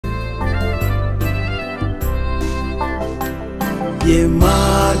Yie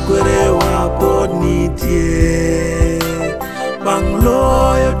mar kwerewa pod nitie, bang'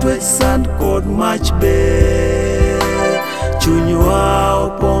 loyo twech sand kod mach be. Chunywa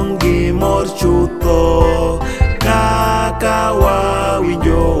opong' gi mor chutho, kaka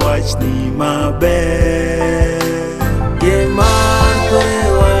wawinjo wachni maber. Yie mar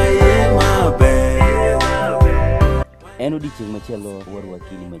kwerewa yie maber. En odiochieng' machielo warwa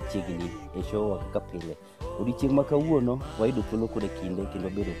kini machiegni e show kaka pile. Odiochieng' ma kawuono wayudo thuolo kod kinde kendo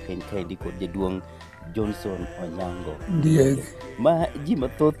bedo piny kaendi kod jaduong' Johnson Onyango Ndiege. Ma ji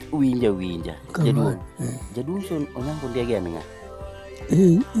mathoth winja. Jaduong' Onyango Ndiege en ng'a?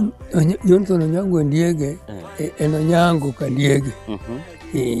 Johnson Onyango Ndiege en Onyango ka Ndiege.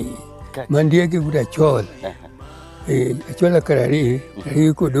 Ma Ndiege guda chol. Achola karari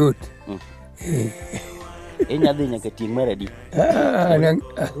kodot. Inyadhi nyaka tieng' mar adi?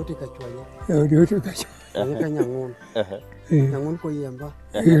 Ote ka chwanya. Ote ka chwanya. Ka nyangon. Nyangon ko yemba.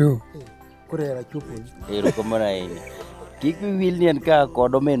 Kurera chupo. Kamano ahinya. Kik wiwil ni en ka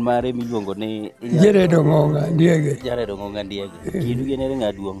kod omen mare miluongo ni Jaredo Ng'ong'a Ndiege. Jaredo Ng'ong'a Ndiege. Kindu gi en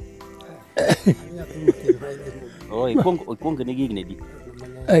ng'a duong'? Ikuongo ni gigni di?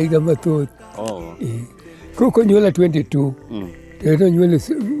 Aiga mathoth. Koko nyola 22. Teto nyola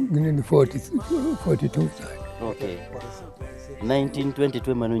 42 sani. Okay.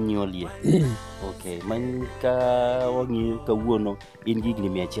 1922 mano nyolie. Okay. Man ka wangi kawuono in gigni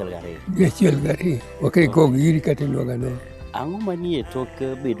 102. 102. Wakai kog giri kata nwaga no. Ang'o manie tok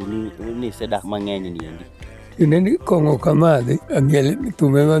bedo ni sedak mang'eny ni endi? Tineni kong'o kamadhi, amiel,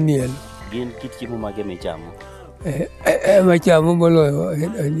 thume mamiel. Gin kit chiemo mage michamo? Machamo moloyo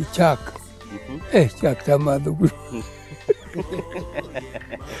chak. Chak tamadho.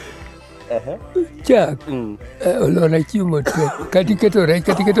 Chak. Olona chiemo te. Katiketo rech,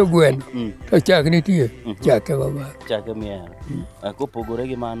 katiketo gweno. To chak nitie. Chak ema madho. Chak ema ihero. Kopogore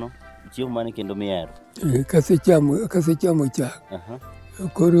gi mano, chiemo mane kendo mihero? Kasechamo chak.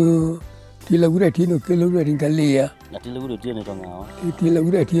 Koro tila gura tieno kelo gura ringalia. Tila gura tieno to ng'awa? Tila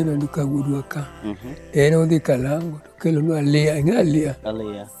gura tieno ni kagudwa ka. En odhi kalango to kelo nu alia. Ing'e alia?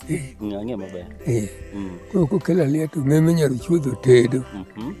 Alia. Ang'e maber. Koko kelo alia to meme nyaro chuodho tedo.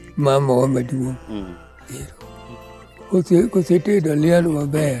 Mama wa maduong'. Kose tedo alia no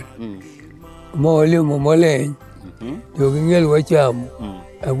maber. Mole mo moleny. To ging'el wachamo.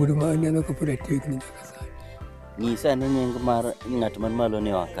 Agudo ma aneno kapod ategni nyaka sani. Nyisa ni nying mar ng'at man malo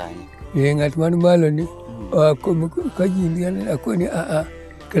ni wakanye. Ng'at man malo ni ka ji ng'ani akoni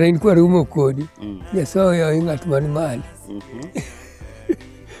kata in kwarumo kodi. Nyasaye oyi ng'at man malo.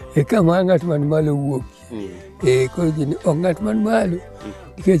 Kama ng'at man malo wuok. Koro ji ni ng'at man malo.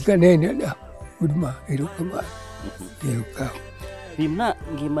 Nikech ka ne ni udma erokamano. Erokamano. Pimna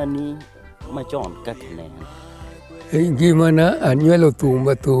ngimani machon kaka ne en. Ngimana anyuelo thum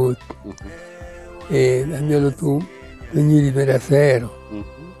mathoth. Anyuelo thum nyiri bende asehero.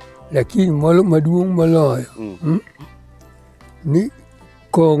 Lakini maduong' moloyo ni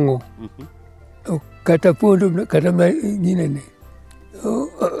kong'o kata pondo kata ginene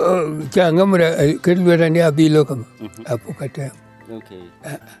changa mura ket lweta ni abilo kama apok atemo.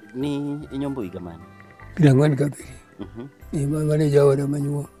 Ni inyombo higa mane? 47. Mane jaoda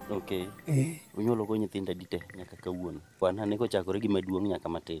manyuol. Unyuolo go nyithindo adi te nyaka kawuono? Wan ane kochakore gi maduong' nyaka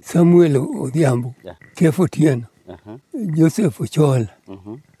matin. Samuel Odhiambo, Kefo Otieno, Joseph Ochola,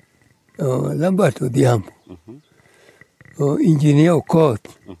 Lambert Odhiambo, Engineer Okoth,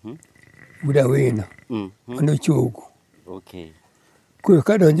 Buda Wino, Mano Chogo. Koro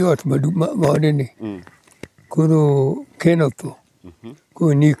kadonjo ot maodni, koro Ken otho,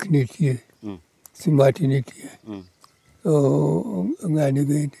 koro Nick nitie, Simati nitie, ng'ani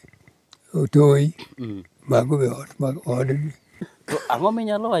bende, Otoi, mago be ot maodni. Ang'o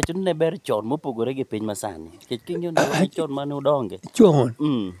minyalo wacho ni ne ber chon mopogore gi piny masani? Nikech king'iyo ndalo chon mane udonge. Chon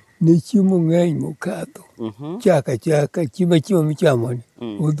ne chiemo ng'eny mokadho. Chaka chiemo michamo ni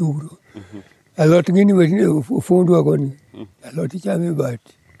odhuro. Alot gini matinde ofundwa koni. Alot ichamo e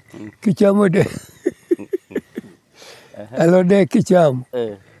bati. Kichamo dek. Alot dek kichamo.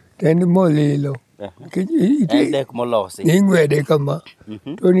 To en molilo. En dek molosi. Ing'wede kama.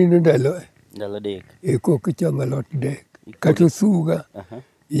 To nindo ndalo. Ndalo dek. Kok kichamo alot dek. Kata suga.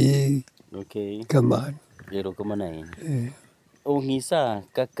 Kamano. Erokamano ahinya. Ong'isa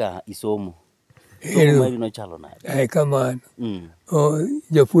kaka isomo. Somo mari nochalo nade? Kamano.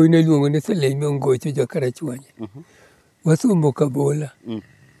 Japuonj ne luongo ni Selemi Ongocho Jakarachwanya. Wasomo Kabola.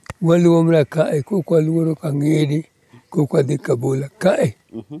 Waluomra kae kok waluoro Kang'edi kok wadhi Kabola kae.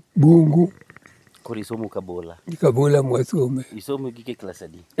 Bungu. Koro isomo Kabola? Kabola mwasome. Isomo gike klas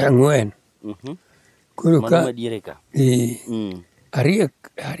adi? 4. Koro mano madiere ka.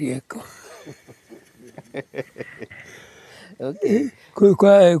 Arieko. Okay.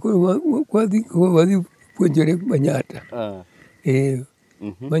 Wadhi puonjore Manyata.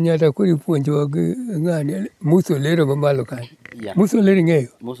 Manyata koro ipuonjowa gi ng'ani Musa Olero mamalo kanyo. Yeah. Musa Olero ing'eyo?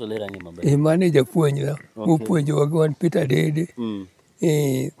 Musa Olero ang'e maber. Mane japuonjna. Opuonjowa gi wan Peter Dede.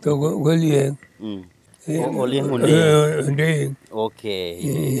 To Golieng. Olieng Ondeng.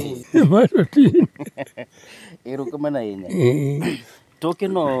 Okay. Mano tin. Erokamano ahinya. Toke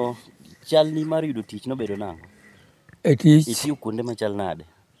no chalni mar yudo tich nobedo nang'o? E tich. Itiyo kuonde machal nade?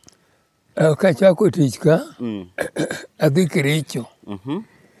 Kachako tich ka, adhi Kericho.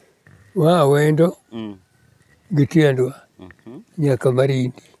 Wawendo gi tiendwa nyaka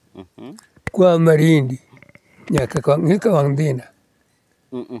Marindi. Kwa Marindi nyaka ng'e ka wang' dhina.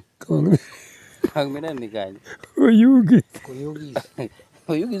 Wang' mina ni kanyo? Oyugi.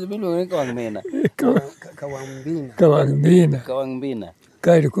 Oyugi miluongo ni Kawang' Mina. Kawang' dhina. Kawang' Mina.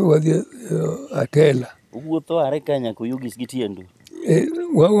 Kaeto koro wadhi Atela. Wuotho are ka nyaka Oyugis gi tiendu?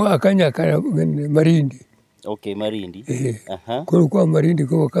 Wawa ka nyaka Marindi. Okay, Marindi. Koro kwa Marindi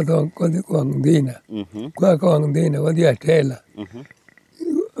koro wadhi Kawang' dhina. Kwa Kawang' dhina wadhi Atela.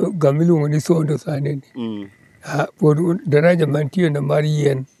 Gamiluongo ni Sondo sani ni. Pod daraja mantie na mar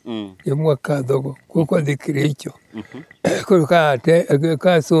yien ema wakadhogo koro wadhi Kericho. Koro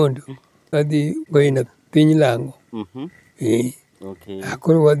ka Sondo wadhi goina piny Lang'o.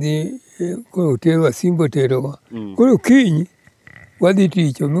 Koro wadhi koro terwa Simbo terowa. Koro kiny wadhi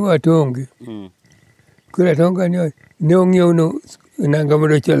tich omiwa tonge. Koro atonga ne ong'iew nanga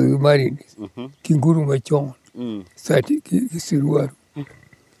mondo chalo gi Marindi. Kinguru machon. Sati gi siruaru.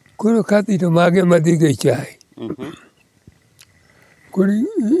 Koro kadhi to mage madhi go chai. Koro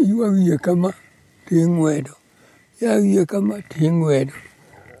iwa wiye kama ting'wedo. Ya wiye kama ting'wedo.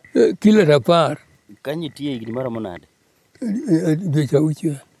 Kila rapar. Kanyo itiye higni maromo nade? Dweche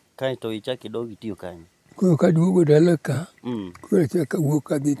 6. Kaeto ichako idok itiyo kanyo? Koro kaduogo dala ka, koro achako awuok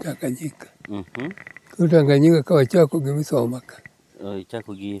kadhi Tanganyika. Koro Tanganyika ka wachako gi Musoma ka.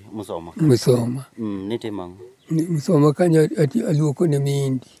 Ichako gi Musoma? Musoma. Nitimo ang'o? Musoma kanyo aluoko ne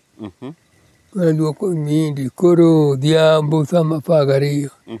Mindi. Koro aluoko Mindi, koro odhiambo sama 12.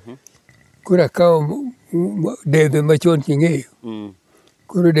 Koro akawo debe machon king'eyo.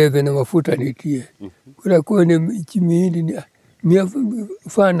 Koro debe na mafuta nitie. Koro akone Mindi ni mia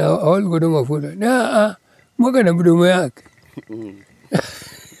fana aol godo mafuta. Mwaka na mdomo yake.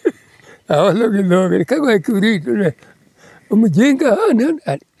 Aolo gi dhoge. Kagwa kibrito ne. Mjinga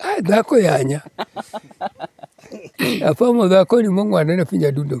dhako yanya. Afamo dhako ni mong'wane na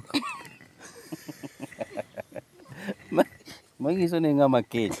pinya dundo ka. Manyiso ni ng'ama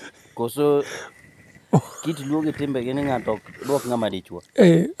kech. Koso kit luoge timbe gi ni ng'ato dwok ng'ama dichuo.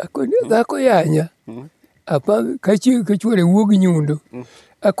 Akoni dhako yanya. Apa kachuore wuog nyundo.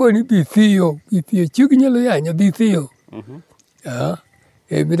 Akoni bifiyo. Chig nyalo yanya bifiyo.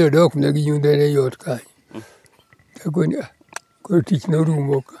 Biro dok na gi nyundo ne yot kanyo. Akoni koro tich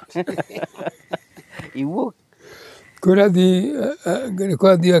norumo ka. Iwuok? Koro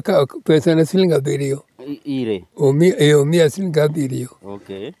adhi akawo pesa na siling 7. Ire? Omiya siling 7.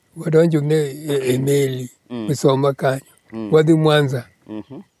 Okay. Wadonjo ne e meli. Musoma kanyo. Wadhi Mwanza.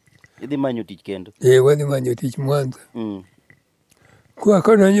 Idhi manyo tich kendo? Wadhi manyo tich Mwanza. Kwa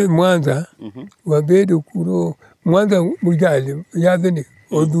donjo Mwanza, wabedo kuro Mwanza mujali yadhni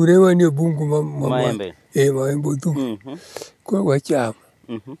odhurewa ni bungu maembe. Maembe odhuro. Koro wachamo.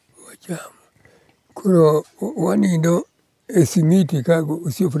 Koro wanindo e simiti kago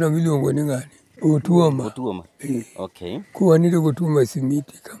osiepna miluongo ni ng'ani. Otuoma. Okay. Koro wanindo gotuoma e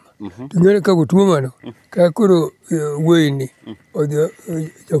simiti kama. Ting'ere ka gotuoma no. Ka koro weyni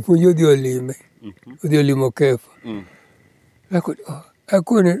japuonj odhi olime. Odhi olimo Kefa.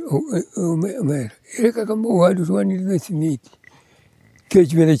 Akone omera. Ere kaka mwadu to wanindo e simiti.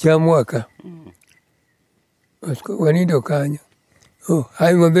 Kech bende chamwa ka. Wanindo kanyo.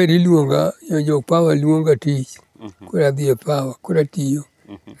 Hai maber iluonga, jok pawa luonga tich. Koro adhi e pawa, koro atiyo.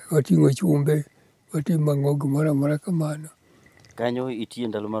 Wating'o chumbe, watimo ang'o gimoro amora kamano. Kanyo itiye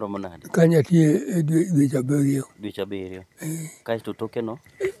ndalo maromo nade? Kanyo atiye e dweche 7. Dweche 7. Kaeto toke no?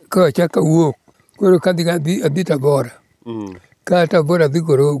 Ka achako awuok, koro kadhi adhi Tabora. Ka Tabora adhi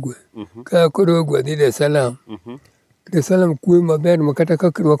Korogwe. Ka Korogwe adhi Dar es Salaam. Dar es Salaam kwe maber ma kata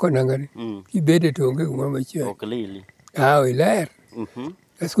ka kirwako nangani. Kibede to onge gimoro machielo. Ok lili? Iler.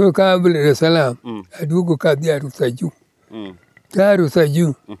 Koro ka abiro Dar es Salaam, aduogo ka adhi Arusaju. Ka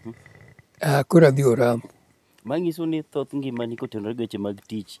Arusaju, koro adhi Orambo. Manyiso ni thoth ngimani kotenore gi weche mag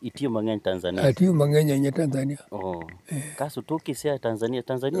tich itiyo mang'eny Tanzania. Atiyo mang'eny ahinya Tanzania. Kaso tok kisea Tanzania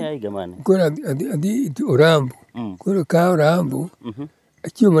higa mane? Koro adhi Orambo. Koro ka Orambo,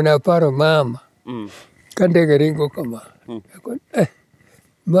 achiemo mana paro mama. Ka ndege ringo kama.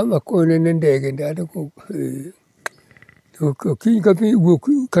 Mama kone ne ndege ndalo ko kiny ka piny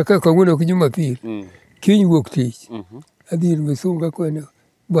wuok kaka kawuono ok Jumapil. Kiny wuok tich. Adhi ir Misunga kone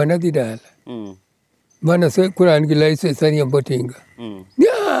bwana dhi dala. Mana se kura an gi license ariembo tinga.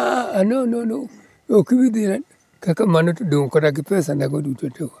 No. Ok ibi dhi kaka mano to dong' kata gi pesa nago duto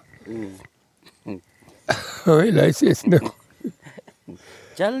to. License nago.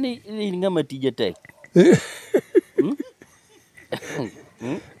 Chal ni in ng'ama tije tek.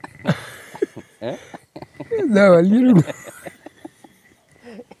 Dhawa liero.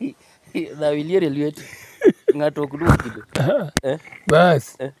 Dhawa iliero lweti. Ng'ato ok duoki do.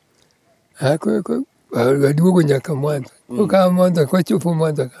 Bas. Waduogo nyaka Mwanza. Ka Mwanza kwachopo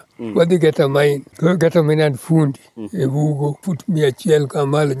Mwanza ka. Wadhi Geta Main. Geta Main and fundi. E bugo fut 100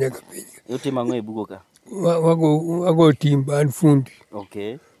 kamalo nyaka piny. Utimo ang'o e bugo ka? Wago timba an fundi.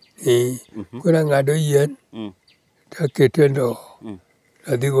 Okay. Koro ang'ado yien. Takete ndo.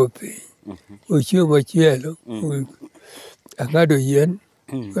 Adhigo piny. Ochieng' machielo. Ang'ado yien.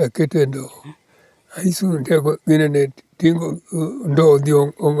 Akete ndo. Aisunde ginene tingo ndo dhi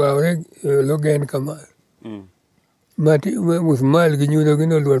ong'awre logen kama. Mati musmal gi nyundo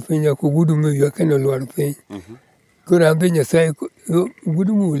gino luar piny ako gudu miyo keno luar piny. Koro ambe Nyasaye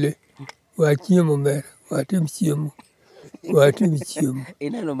gudu mule. Wachiemo mer. Watim chiemo.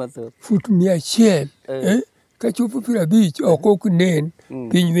 Ineno mathoth. Fut 100. Kachopo 50 ok nen.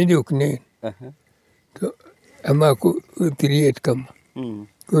 Piny bende ok nen. To amako 38 kama.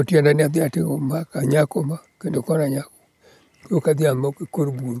 Koro tienda ni adhi atimo maka nyako ma kendo kona nyako. Koro kadhi amoko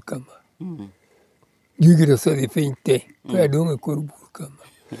kor bur kama. Gigi to osedhi piny te. Koro adong' e kor bur kama.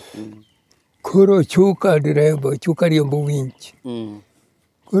 Koro chuka dereba, chuka riembo winch.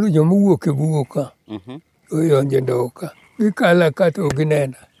 Koro joma wuok e bugo ka. Oyonje ndo ka. Gikala ka to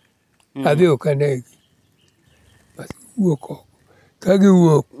ginena. Adhi ok anegi. Bas wuok oko. Ka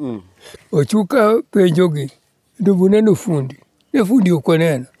giwuok. Ochuka penjogi. Ndobu neno fundi. Ne fundi ok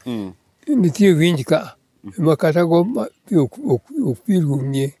oneno. Nitie winj ka. Ma kata go ok pir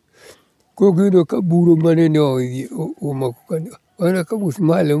umie. Koro giyudo ka buro manene omako kanyo. Wana ka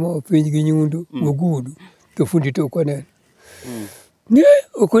musmale mo penj gi nyundo mogudu. To fundi to ok oneno. Ne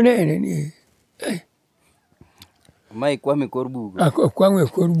ok onene ni. Mae kwame kor bugo. Kwame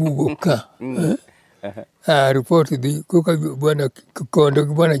kor bugo ka. Report dhi. Koka bwana Kondo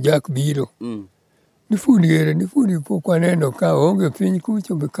gi bwana Jack biro. Ni fundi pok waneno ka onge piny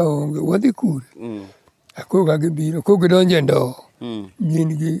kucho be ka onge. Wadhi kure. Koka gibiro. Koka gidonje e ndo.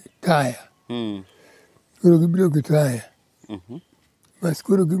 Gin gi taya. Koro gibiro gi taya. Mas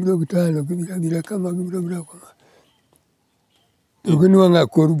koro gibiro gi taya no gibiro kama. To ginuang'a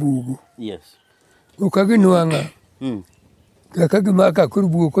kor bugo. Yes. Koka ginuang'a. Kaka gimaka kor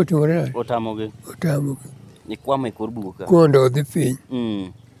bugo kotimore nade? Otamogi. Ni kwame kor bugo ka. Kondo odhi piny.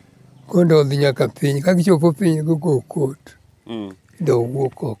 Kondo odhi nyaka piny. Ka gichopo piny gigo kot. Ndo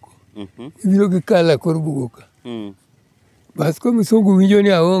wuok oko. Ibiro gikala kor bugo ka. Bas ko Msungu winjo ni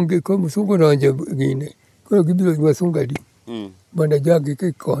aonge ko Msungu donjo gine. Koro gibiro Msungu adi. Banda jagi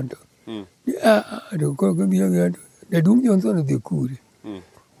ke Kondo. Koro gibiro Nedum Johnson odhi kure.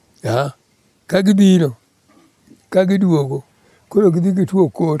 Ka gibiro. Ka giduogo. Koro gidhi gituo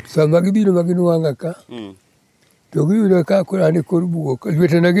kot. Sama gibiro maginuang'a ka. To giyudo ka koro ane kor bugo ka.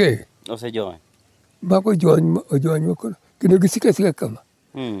 Lwetena ge. Osejony. Mako ojony makoro. Kendo gisika kama.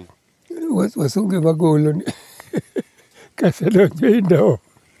 Wasunge magolo ni. Kasedonjo e ndo.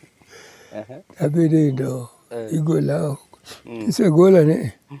 Abede e ndo. Igola oko. Kisegola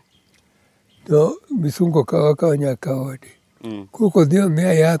ne. To Misungo kawa nyaka ode. Koko dhi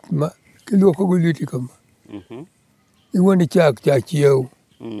omiya yath ma kiluoko go lweti kama. Iwani chak chachiew.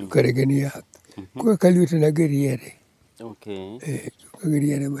 Kare gini yath. Koko ka lwetena ge riere. Okay.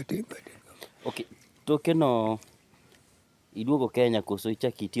 Giriere matin. Okay. Toke no iduogo Kenya koso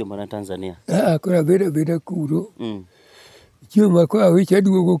ichaki itiyo mana Tanzania? Koro abeda kuro. Chioma ko awich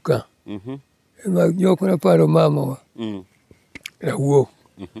aduogo ka. Ema jok na paro mama wa. Awuok.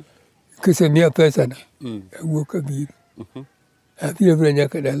 Kisemiya pesa na. Awuok abiro. Abiro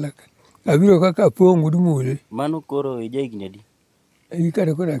nyaka dala ka. Abiro kaka pong' udumule. Mano koro ija higni adi?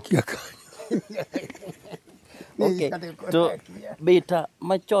 Kare koro akia kanyo. Okay. To beta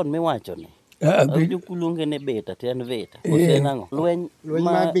machon miwacho ni. Jokuluonge ne beta to en vita. Ose nang'o? Lweny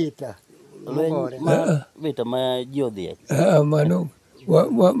ma beta. Lweny ma beta ma ji odhiye. Mano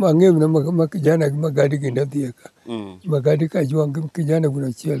Mang'eyo na kijana gi magadi gi ndadhiye ka. Magadi ka juang kijana guno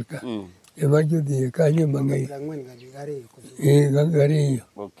achiel ka. Ema jodhiye kanyo mang'eyo. Gariyo.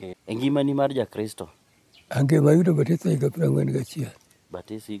 Okay. E ngimani mar Jakristo? Angima yudo batiso higa 41.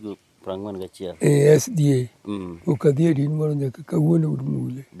 Batiso higa 41? SDA. Ok adhi e din moro nyaka kawuono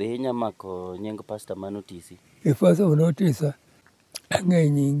mule. Be inya mako nying pasta manotisi? Pasta manotisa ang'e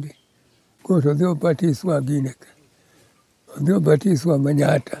nyinge. Koro odhi obatiswa gine ka. Odhi obatiswa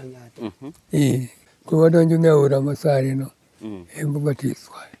Manyata. Koro wadonjo ne aora Masare no. Embo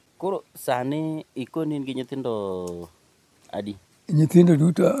batiswa. Koro sani ikoni gi nyithindo adi? Nyithindo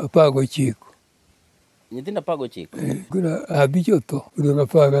duto 19. Nyithindo 19? Koro 5 otho, odong'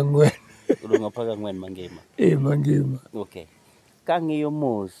 14. Odong' 14 mangima? Mangima. Okay. Kang'iyo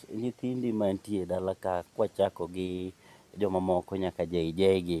mos nyithindi mantie dala ka kwachako gi joma moko nyaka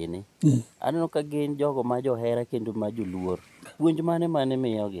JJ gini. Aneno ka gin jogo ma johera kendo ma joluor. Puonj mane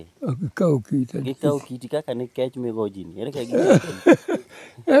miyogi? Gikawo kiti kaka ni kech migo ji ni. Ere ka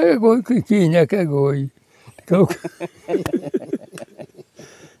kikinya ka goyi.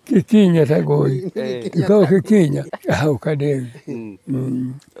 Kikinya ta goyi. Ikawo kikinya. Ok adew.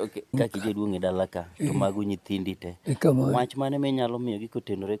 Okay. Kaka jaduong' e dala ka to mago nyithindi te. Wach mane minyalo miyogi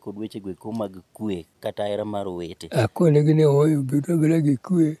kotenore kod weche go mag kwe kata hera mar owete? Akonegi ni oyo bedo gi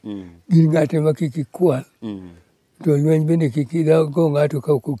kwe. Gin ng'ate ma kik ikwal. To lweny bende kik idhago ng'ato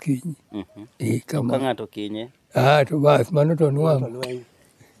ka ok okinyi. Ka ng'ato kinye? To bas mano to nwang'o.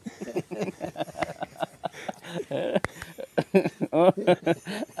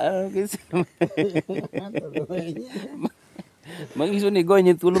 Mangiso ni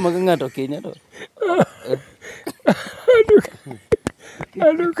gonye thuolo mag ng'ato kinye to?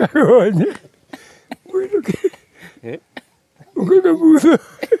 Ado ka gonye. Ukaka buso.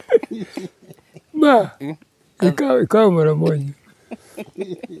 Ma. Ikaw mara moja.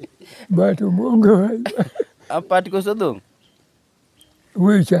 Bato mongo. Apati koso dong?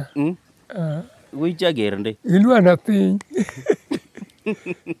 Wicha. Wicha gernde. Ilwa na piny.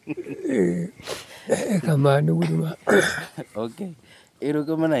 Kamano guduma. Okay.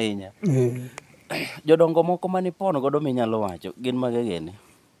 Erokamano ahinya. Jodongo moko mani pono godo minyalo wacho gin mage gene?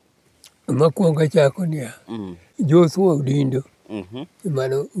 Makwongo achako niya. Joshua Odindo.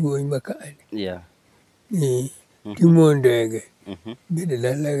 Mano wuoyi makani. Yeah. Timo ndege. Bende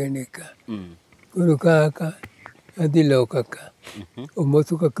dalaga ni ka. Koro kaka adhi loka ka.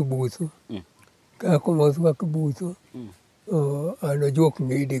 Omoso ka kibuso. Kako omoso ka kibuso. Ano jok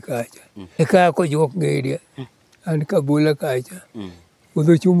ng'idi kacha. Kako jok ng'idi. An kabula kacha.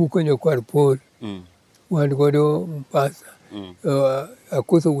 Udho chumu konyo kwar pol. Wan godo Mpasa.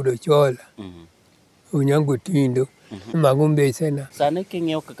 Akoso udo chola. Onyango Tindo. Mago mbesena. Sane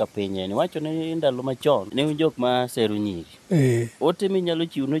king'eyo kaka pinye ni wacho ni ndalo machon ne jok ma sero nyiri. Ote minyalo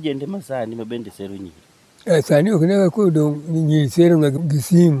chiwno jende masani ma bende sero nyiri. Sani ok ne ko dong nyiri sero na gi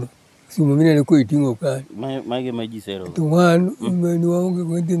simu. Simu minene ko iting'o kan. Mage ma ji sero. To wan waonge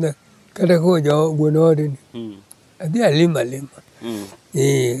gondina kata ko gwonode ni. Adhi alima.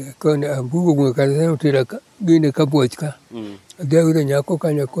 Kone ambugo gwe kanisa utira gine kapuoch ka. Adhi ayudo nyako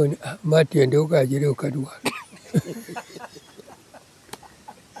kanyo koni ma tiende okajire okadwa.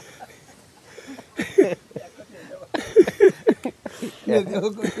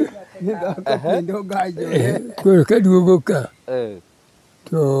 Koro kaduogo ka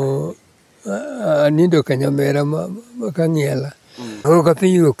to anindo kanyamera makang'iela. Koro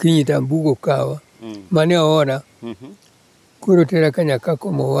kapiny okinyi to ambugo kawa mane oora. Koro tera ka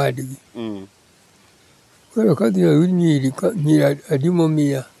nyakako mowadgi. Koro kadhi ayud nyiri adimo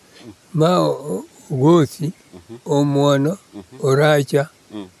 100 ma ogosi, omuono, oracha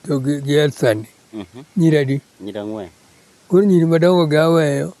to gi Elsani. Nyiri adi? Nyiri 4. Koro nyiri madongo gi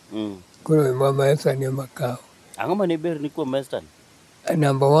aweyo. Koro mama Elsani ema kawo. Ang'o mane ber ni kuom Elsani?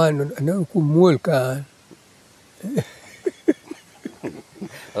 Number 1 aneno kumuol ka an.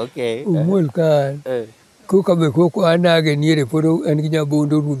 Okay. Umuol ka an. Koka be koko anage niere pod en gi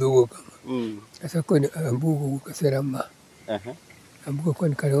nyabondo rudhogo kama. Asa koni ambugo kasera ma. Ambugo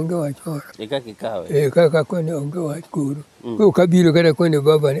koni kare onge wach ora. Kaka ikawe? Kaka koni onge wach koro. Koro kabiro kata koni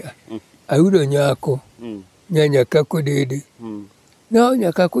baba ni ayudo nyako. Nyakako dede. No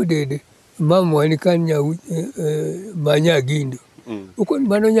nyakako dede. Mama wani kan manya gindo. Ukon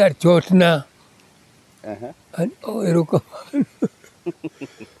mano nyar chotna. Erokamano.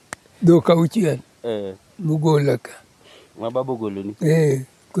 Dhok 6. Mugola ka. Ma babo goloni?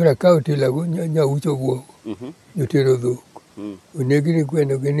 Koro akawo tilago nyaucho guogo. Jotero dhok. Onegni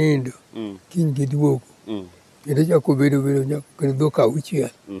gweno gi nindo. Kiny giduogo. Kendo chako bedo nyako kendo dhok 6.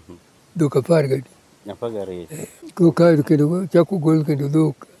 Dhok 10 gadi. Nyapagare. Koka kendo chako gol kendo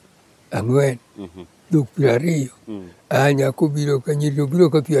dhok ang'wen, dhok 20. Nyako biro ka nyiri to biro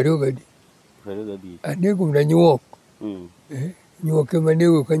ka 20 gadi. Anego na nyuok. Nyuok ema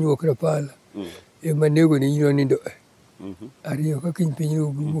nego ka nyuok rapala. Ema nego ni nyiro nindo. Ariyo ka kiny piny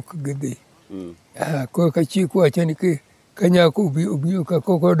wuok gidhi. Koka chik wacho ni ka nyako obiro ka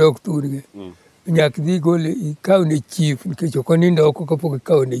koko dok thurgi. Nyak dhi gole ikaw ne chief nikech ok onindo oko kapok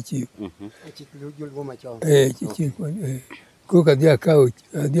ikaw ne chief. Koka adhi akaw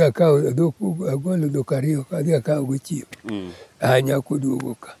dhok agolo dhok 2 adhi akaw go chief. Nyako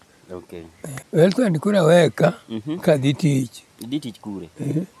duogo ka. Well to koro aweka ka dhi tich. Idhi tich kure?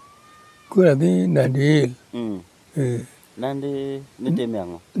 Koro adhi Nandi Hill. Nandi nitime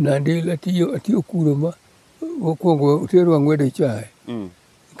ang'o? Nandi Hill atiyo kuro ma mokwongo terwa ng'wedo chae.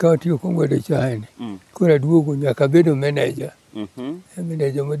 Ka atiyo kong'wedo chae ni. Koro aduogo nyaka bedo manager.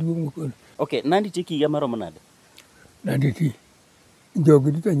 Manager maduong' kono. Okay, Nandi tiki higa maromo nade? Nandi ti.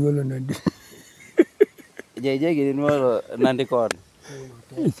 Jogi duto anyuolo Nandi. Jegi nyuolo Nandi kono.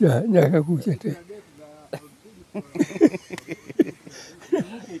 Nyaka kucha te.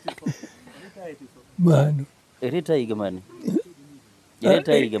 Mano. Rita higa mane?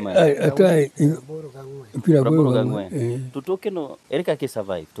 Rita higa mane? Atai. 84. To tokeno, ere kaka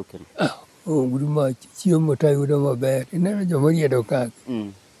survive tokeno? Ugru mach, chiemo tayudo maber. Ineno joma riedo kaka.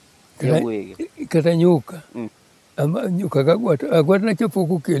 Kata nyuka. Nyuka ka agwata na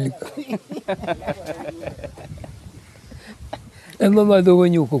chopok okeli. Ema madho go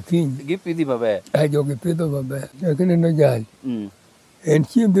nyuka okinyi. Gipidhi maber? Jogi pidho maber. Lakini no jali. En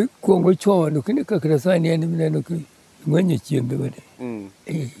chiembe kuongo chon, kini kaka sani en mineno ki ng'wenyo chiembe bane.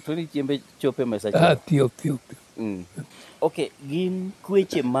 To ni chiembe chope mesa chon? Piyo. Okay, gin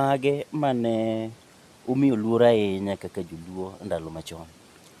kweche mage mane umiyo luor ahinya kaka joluo ndalo machon?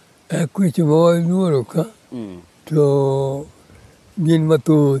 Kweche ma waluoro ka, to gin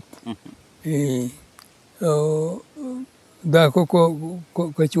mathoth. Dhako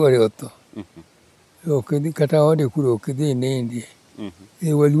ka chuore otho, ok idhi kata ode kuro ok idhi nindi.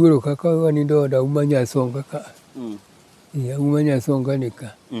 Waluoro kaka wanindo oda Uma Nyasonga ka. Uma Nyasonga ni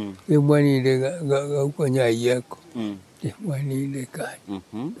ka. Mwaninde ga uko Nyayieko. Mwaninde ka.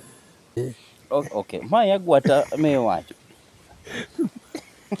 Okay, maya gwata me wacho.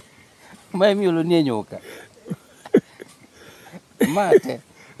 Maya miolo nie nyuka. Mate.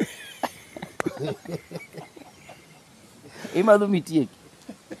 Imadho mitieki?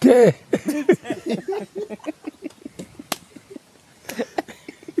 Te.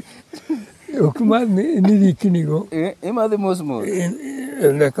 Ok madh nirikni go. Imadho mos mos?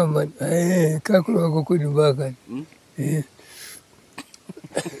 Ndakaman. Kakruago kodi mbaka.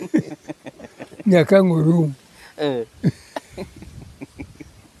 Nyaka ngurum.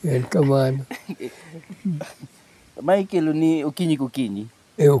 En kamano. Ma ikelo ni okinyi kokinyi?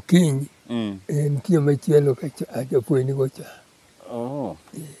 Okinyi. Nitie machielo ka japuonj go cha.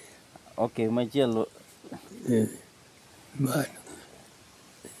 Okay, machielo. Mano.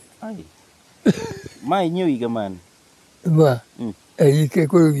 Ai. Ma inyiew higa mane? Ma. Ike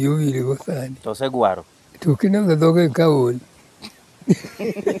koro wiyo go sani. To osegwaro? To kineno dhoge ka ol.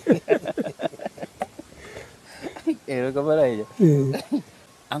 Erokamano ahinya.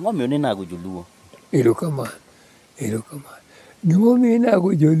 Ang'o miyo ninago joluo? Erokamano. Gimomiyo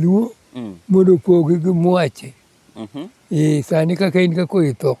inago joluo mondo opogi gi mwache. Sani kaka in kako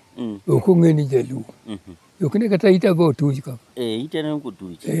itho, ok ong'e ni jaluo. Ok ne kata ita bo tuch kama. Ite ne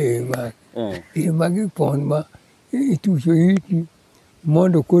kotuch. Magi pon ma itucho iti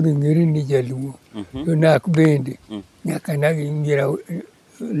mondo koro ng'ere ni jaluo. To nak bende nyaka nagi ngira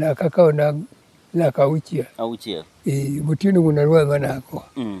laka ka laka auchiel. Motieno go narwa manako.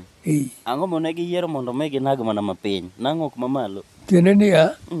 Ang'o mone giyiero mondo me ginag mana mapiny? Nang'o ok mamalo? Tiende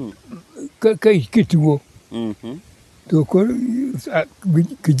niya, ka ikituo, to koro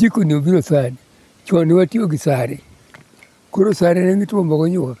kijiko ni obiro sani. Chon ne watiyo gi sare. Koro sare ne mituomo go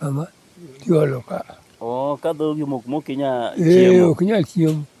nyuka kama, tiolo ka. Ka dhogi mok inya chiemo? Ok inyal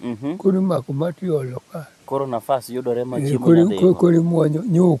chiemo. Koro imako ma tiolo ka. Koro nafas yudore ma chiemo nyadhi. Koro imuonyo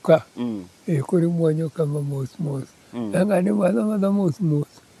nyuka. Koro imuonyo kama mos. Ng'ani madho mos.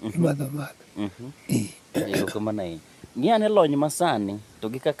 Imadho. Erokamano ahinya. Ng'iyane lony masani to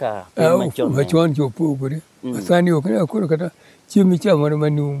gi kaka piny machon. Machon chopogore. Masani ok ne koro kata chiemo ichamo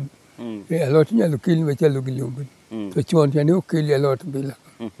manumu. Alot inyalo keli machalo gi lumbni. To chon ne ok keli alot bila.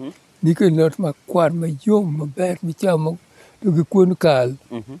 Nikeli alot makwar mayom maber michamo to gi kuon kal.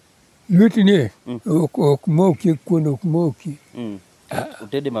 Lweti ni ok moki kuon ok moki.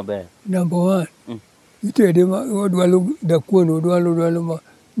 Utede maber? Number 1. Itede ma odwalo da kuon odwalo ma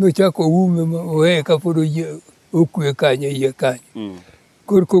nochako ume ma owe ka pod okwe kanyo iye kanyo.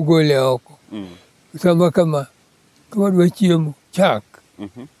 Koro kogole oko. Sama kama wadwa chiemo chak.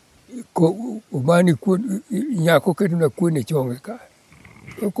 Mani kuon nyako keto na kuon e chonge ka.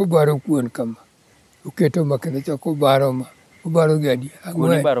 Kobaro kuon kama. Oketo makene chako obaro gadi.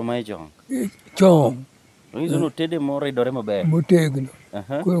 Kuon baro ma e chong. Chong. Rizo no tede mo ridore maber. Motegno.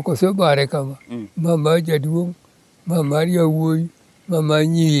 Koro kosebare kama. Mama jaduong', mama yawuoyi, mama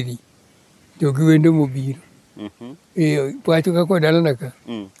nyiri. Jogi wende mobiro. Pacho kako dalana ka.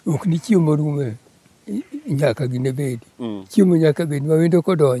 Ok ni chiemo rume nyaka gine bedi. Chiemo nyaka bedi ma wendo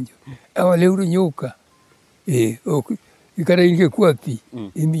kodonjo. Awale uru nyuka. Ok kata inke kwa pi.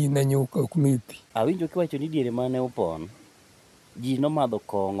 Imi na nyuka ok mi pi. Awinjo kiwacho ni diere mane opon. Ji nomadho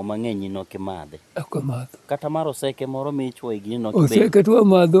kong'o mang'eny nok imadhe. Ok madho. Kata mar oseke moro michwoyo gini nok ibed. Oseke to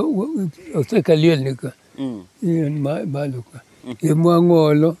madho oseka liel nika. Malo ka.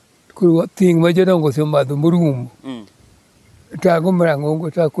 Mwang'olo. Kuro ting ma jodongo osemadho morumo. Tago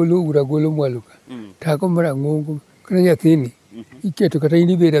marang'ongo tako lura golo mwalo ka. Tago marang'ongo kata nyathini. Iketo kata in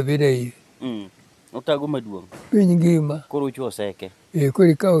ibeda iye. Otago maduong'. Piny ngima. Koro uchuo oseke. Koro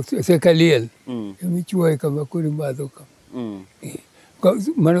ikawo oseka liel. Emichuoye kama koro madho kama.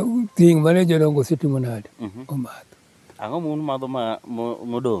 Mano ting mane jodongo osetimo nade. Omadho. Ang'o mun madho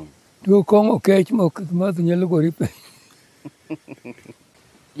modong'? To kong'o kech ma ok madho nyalo gori pe.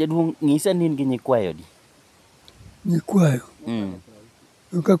 Jaduong' ng'isa ni in gi nyikwayo di. Nyikwayo?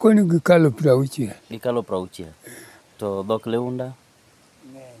 Kako ni gikalo 60. Gikalo 60. To dhok leunda?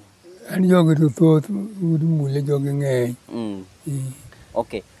 An jogi to thoth udi mule jogi ng'eny.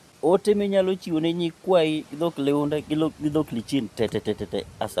 Okay. Ote minyalo chiwo ne nyikwayi dhok leunda gi dhok lichin te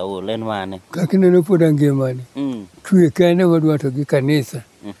asaol en mane? Kaka ineno pod angimani. Twe kende madwa to gi kanisa.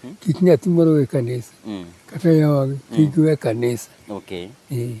 Kik nyathi moro we kanisa. Kata yawagi kik we kanisa. Okay.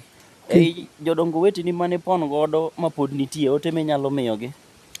 Jodongo weteni mane pon godo ma pod nitie ote minyalo miyogi?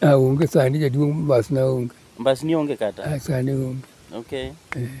 Onge sani jaduong' mbasna onge. Mbasni onge kata? Sani onge. Okay.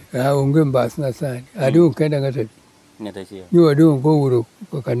 Onge mbasna sani. Adong' kenda ng'ata. Ng'ata chiel. Yo adong' kowuro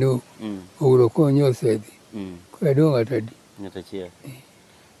kakano. Owuro konyo osedhi. Adong' atadi. Ng'ata chiel.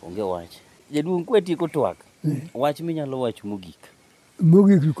 Onge wach. Jaduong' kwetieko twak. Wach minyalo wacho mogik.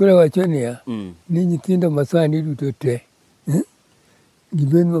 Mogik kora wacho niya. Ni nyithindo masani duto te.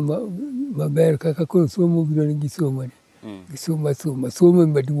 Gibed maber kaka koro somo biro ni gisomo ni. Somo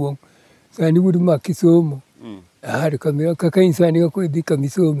maduong'. Sani wuod mak kisomo. Ahari kamera kaka insani kako idhi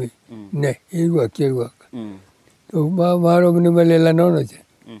kamisome. Ne, irwaki. To maro ne malela nono cha.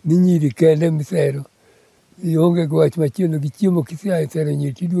 Ni nyiri kende misero. Ionge gi wach machielo gi chiemo kisia sero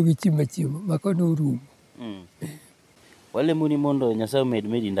nyiri tiduo gi chiemo makono rumo. Wale muni mondo Nyasaye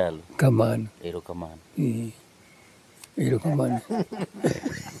medi ndalo. Kamano. Erokamano. Erokamano.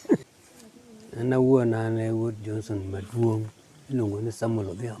 An awuon an e wuod Johnson maduong' iluongo ni Samuel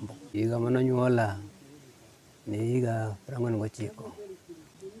Odhiambo. Higa manonyuola ne higa 49.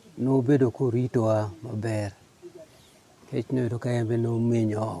 Nobedo koritowa maber. Kech noyudo ka embe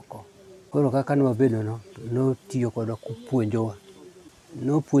nomenyo oko. Koro kaka nwabedo no, notiyo kodwa kupuonjowa.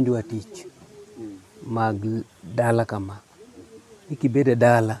 Nopuonjowa tich mag dala kama. Ikibede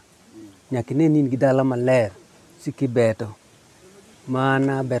dala, nyaka ine ni in gi dala maler, sikibeto.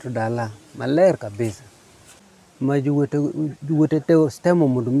 Mana beto dala maler kabisa. Ma juwote te stemo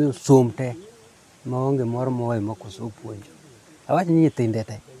mondo mi som te. Maonge moro mowe mokoso puonjo. Awach ni nyithinde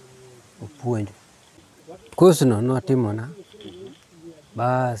te opuonjo. Kosno notimona.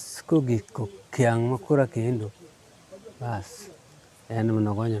 Bas kogiko kiang' makora kendo. Bas en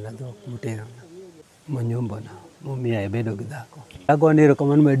mnogonyo na dhok mutero na. Monyombona momiya bedo gi dhako. Agone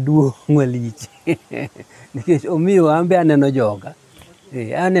erokamano maduong' malich. Nikech omiyo ambe aneno joga.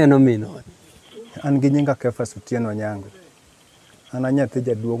 Aneno minwa. An gi nyinga Kefas Otieno Onyango. An nyathi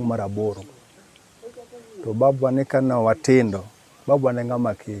jaduong' mar 8. To babwa ne kana watindo, babwa ne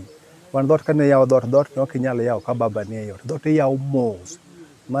ng'ama kiny. Wan dhot kane yawo dhot ne ok inyal yawo ka baba nie yot. Dhot iyawo mos.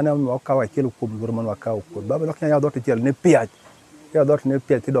 Mane wakawo achiel kuom gimoro ma wakawo kuon. Baba ne ok nyal yawo dhot achiel ne piach. Yawo dhot ne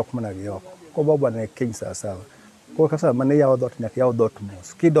piach tidok mana gi oko. Ko babwa ne kiny sawa. Ko kasa mane yawo dhot nyaka yawo dhot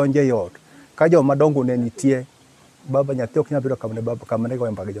mos. Kidonje yot. Ka joma dongo ne nitie, baba nyathi ok nyal bedo kamane baba kamane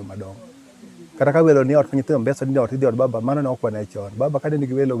goyo mbaka joma dongo. Kata ka welo ni ot nyithindo mbesa ni ot idhi ot baba mano ne ok wane chon. Baba ka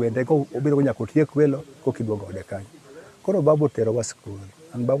nigi welo wende ko obiro go nyaka otiek welo ko kiduogo ode kanyo. Koro babu terowa skul.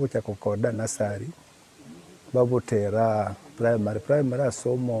 An babu chako koda nasari. Babu tera primary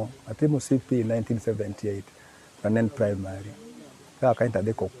asomo atimo CP 1978. Anen primary. Kaka inta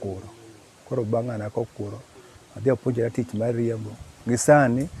de kokuro. Koro banga na kokuro. Adhi apuonjora tich mar riembo.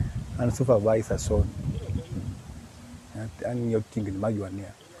 Gisani an supervisor son. an ng'iyo tingni mag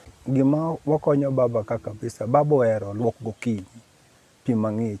jwania. Gima wakonyo baba ka kabisa, baba ohero luok gokinyi pi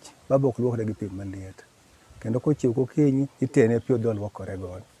mang'ich, baba ok luokre gi pi maliet. Kendo kochiew gokinyi itene pi odhi oluokore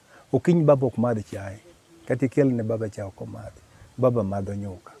godo. Okinyi baba ok madh chae, kata ikelne baba chae ok omadhi. Baba madho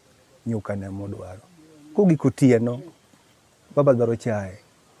nyuka, nyuka ne modwaro. Kogik otieno, baba dwaro chae,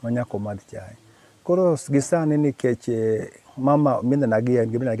 ma nyaka omadh chae. Koro gi sani nikech mama minena gi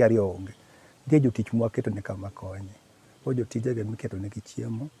ariyo onge, nitie jotich mwaketo ne kama konye. Koro jotijegi miketo negi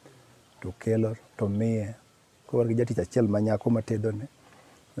chiemo, to kelo to miye. Koro gi jatich achiel ma nyako matedone,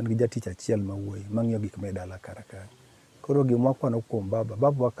 wan gi jatich achiel ma wuoyi mang'iyo gik ma dala kara kanyo. Koro gima wakwano kuom baba,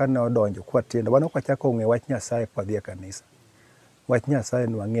 baba kane odonjo kwatindo, wan ok wachako ong'e wach Nyasaye kwadhi e kanisa. Wach Nyasaye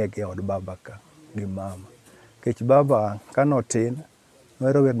nwang'e gi od baba ka gi mama. Nikech baba kane otin,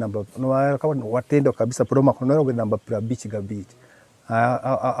 nohero wer watindo kabisa pod omako, nohero wer namba 55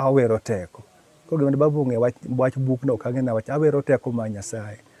 awero teko. Koro gima baba ong'e wach bukno ok ang'e wach awero teko mar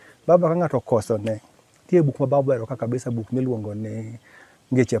Nyasaye. Baba ka ng'ato okosone, nitie buk ma baba ohero ka kabisa, buk miluongo ni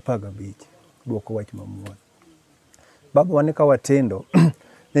Ngeche 15, duoko wach mamuol. Baba wane ka watindo,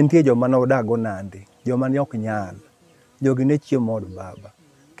 ne nitie joma ne odago nandi, joma ne ok nyal. Jogi ne chiemo od baba.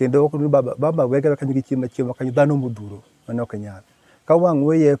 Kendo baba wege kanyo gi chiemo kanyo dhano modhuro mane ok nyal. Ka wang'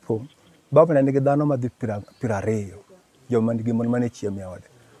 weyepo, baba ne nigi dhano madhi 20 joma nigi mon mane chiemo e ode.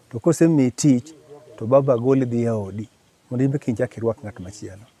 To kosemiyi tich, to baba goli dhi e odi mondo in be kiny ichak irwak ng'at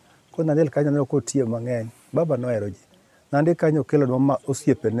machielo. Koro Nandi kanyo ne kotiyo mang'eny, baba nohero ji. Nandi kanyo okelonwa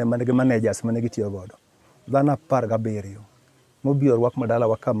osiepene manigi managers mane gitiyo godo. Dhano 17 mobiro rwak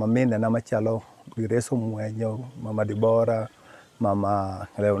madalawa ka, maminena machalo Gireso Mwenyo, mama Dibora, mama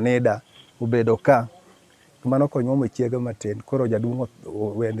Leonida obedo ka. Mano konyuomo chiege matin, koro jaduong'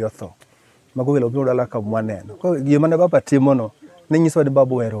 wende otho. Mago welo biro dala ka mwaneno. Koro gima ne baba timono, ne nyiso ni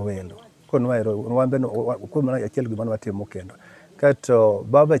baba ohero welo. Koro nohero, kuom mano achiel gima ne watimo kendo. Kato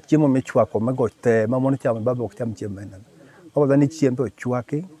baba chiemo michwako mago te, ma mon chamo, baba ok cham chiemo ainano. Baba dhani chiembe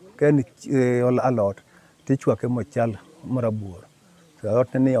ochwaki, ka en alot, tichwake mochal marabuor. To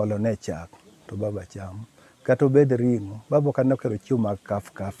alot ne iolone chak, to baba chamo. Kata obed ring'o, baba ok ane okero chiemo mag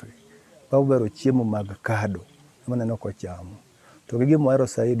kaf. Baba ohero chiemo mag kado, maneno kochamo. To gi gima ohero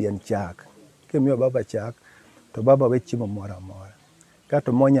saidi en chak. Kimiyo baba chak, to baba we chiemo moro amora.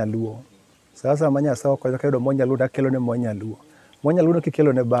 Kato mo nyaluo, sasa ma Nyasaye okonyo kayudo mo nyaluo, takelo ne mo nyaluo. Mo nyaluo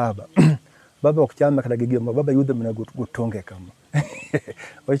kikelo ne baba, baba ok chame kata gi gima, baba yudhe mana gutonge kama.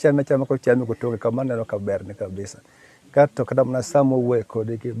 Ochame kochame gutonge kama, neno ka berne kabisa. Kato kata mana samo wuoye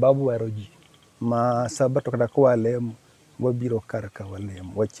kode, baba ohero ji. Ma sabato kata kwa lemo, wabiro kar ka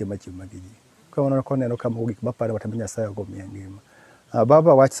walemo, wachiemo achiema gi ji. Kama koneno kama gik mapare watamo Nyasaye ogo miya ngima.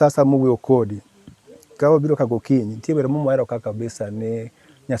 Baba wach sasa mowuoyo kodi, ka wabiro ka gokinyi, nitie wer mohero ka kabisa ni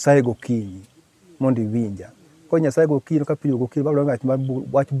Nyasaye gokinyi mondo iwinja. Ko Nyasaye gokinyi ka pio gokinyi, baba ng'at ma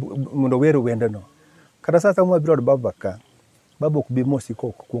wach mondo wer wendeno. Kata sasa mwabiro od baba ka, baba ok bi mosi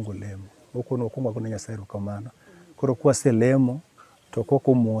ko kuongo lemo. Okono kuongo ne Nyasaye erokamano. Koro kwaselemo to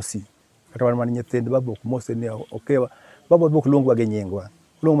koko mosi. Kata wan man nyithind baba ok mosi ni okewa. Baba ok luongwa gi nyingwa.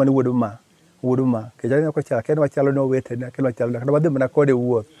 Luongo mani wuod ma. Kejani ko chake en wachalo no wetene, kendo wachalo kata wadhi mana kode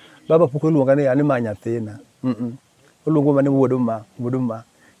wuoth. Baba pok oluonga ni ani ma nyathina. Oluongo mani wuod ma.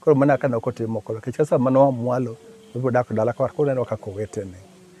 Koro mana kana okotimo koro. Kech kasa mano mwalo, baba dak dala ka koro neno kaka owetene.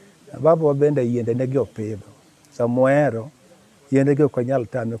 Baba wa bende yiende ne gi opidho. Samoero yiende gi ok nyal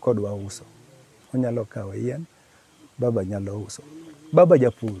tame kodwa uso. Onyalo kawo yien, baba nyalo uso. Baba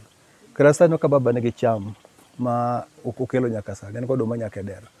japur. Kata sano ka baba nigi cham ma okelo nyaka sani, en koduma nyaka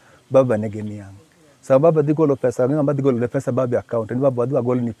dero. Baba nigi niang'. Sama baba dhi golo pesa, ng'ama dhi golo ne pesa baba account, ni baba dhi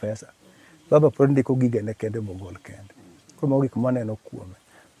golo ni pesa. Baba pod ndiko gige ne kende mogol kende. Koro mago gik maneno kuome.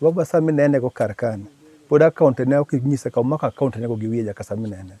 Baba sami nene go kar kanyo. Pod account ne ok nyise ka maka account ne go gi wiye jaka sami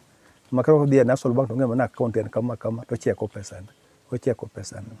nene. Makaro ko dhi na National Bank to ng'ama na account en kama to cheko pesa. Ocheko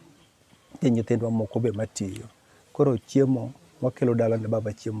pesa. Nyithindwa moko be matiyo. Koro chiemo wakelo dala ne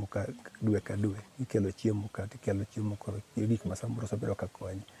baba chiemo ka dwe ka dwe. Ikelo chiemo ka, ikelo chiemo koro gik ma samoro sabiro ka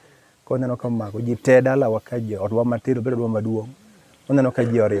konyo. Koneno ka mago ji te dala wakaji odwa matiro bedo odwa maduong'. Oneno ka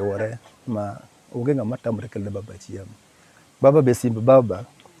ji oriwore ma onge ng'ama tamre kelo ne baba chiemo. Baba be simb baba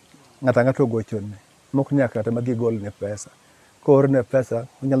ng'ato gochone. Mok nyaka kata madhi gol ne pesa. Koor ne pesa,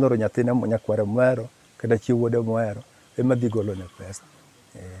 onyalo oro nyathine nyakware mohero kata chi wuode mohero ema dhi golo ne pesa.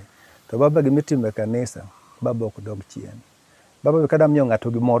 To baba gimitimo e kanisa, baba ok dog chien. Baba kada miyo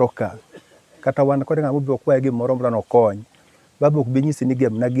ng'ato gimoro ka. Kata wan kod ng'ama biro kwaye gimoro mondo okony. Baba ok bi nyisi ni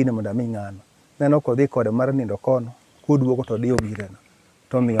gemna gine mondo ami ng'ano. Neno kodhi kode mar nindo kono, koduogo to diyo gireno,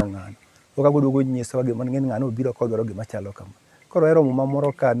 to miyo ng'ano. To ka koduogo nyisowa gima ng'ano biro kodoro gima chalo kama. Koro ero muma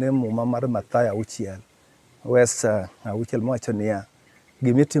moro ka ne muma mar Mathayo 6. West auchiel mowacho niya,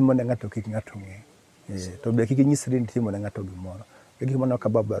 gimitimo ne ng'ato kik ng'ato ng'e. To be kik inyisri ni itimo ne ng'ato gimoro. Gik maneno ka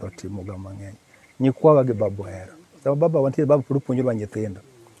baba ero timoga mang'eny. Nyikwawa gi baba ohero. Sama baba wantie, baba pod puonjowa nyithindo.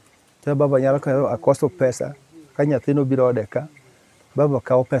 Sama baba nyalo kawo akoso pesa, ka nyathino biro ode ka, baba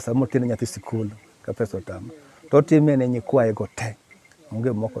kawo pesa motero nyathi sikul ka pesa otamo. To otime ne nyikwaye go te.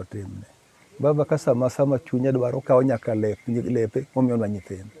 Onge moko otimne. Baba ka sama chunye dwaro kawo nyaka lepe momiyonwa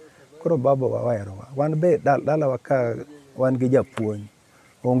nyithindo. Koro baba waherowa. Wan be dalawa ka wan gi japuonj.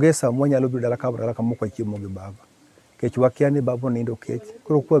 Onge sama wanyalo biro dala ka mok wachiemo gi baba. Kech wakia ni baba onindo kech.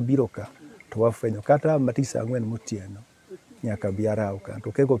 Koro kwa biro ka to wafwenyo. Kata matich saa 4 motieno nyaka bi araw ka.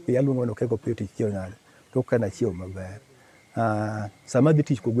 To kego pi, aluongo ni okego pi tichiewo nade. To ka nachiewo maber. Sama dhi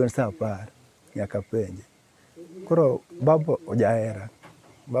tich kogwen saa 10 nyaka penje. Koro baba ojahera.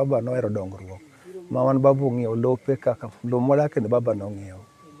 Baba nohero dongruok. Ma wan baba ong'iewo lope kaka lo modake ni baba nong'iewo.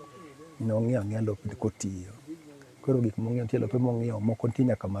 Nong'iewo lope kotiyo. Koro gik mong'iewo nitie lope mong'iewo moko nitie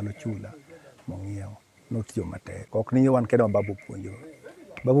nyaka malo chula mong'iewo. Notiyo matek. Ok ni wan kende ma baba opuonjowa.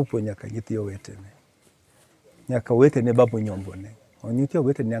 Baba opuonjo nyaka nyithi owetene. Nyaka owetene baba onyombone. Nitie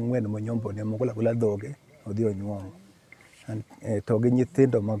owetene 4 monyombone mogolo agola dhoge odhi onyuomo. To gi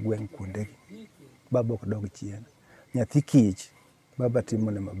nyithindo mag gweng' kuondegi. Baba ok dog chien. Nyathi kich baba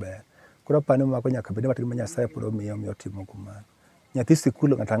timone maber. Koro apani mako nyaka bed matin ma Nyasaye pod omiyo otimo kamano. Nyathi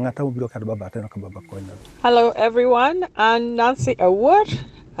sikul ng'ata ng'ata mobiro kar baba ateno ka baba konyo. Hello everyone, I'm Nancy Awuor.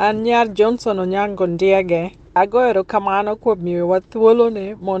 An nyar Johnson Onyango Ndiege. Agoyo erokamano kuom miyowa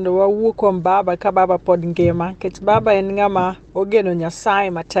thuoloni mondo wawuo kuom baba ka baba pod ngima. Nikech baba en ng'ama ogeno Nyasaye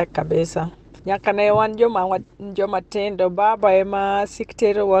matek kabisa. Nyaka ne wan joma tindo, baba ema sik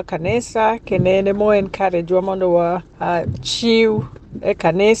terowa kanisa, kendo en ema encouragewa mondo wachiw e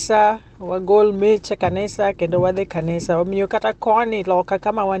kanisa, wagol mich e kanisa, kendo wadhi kanisa. Omiyo kata koni loka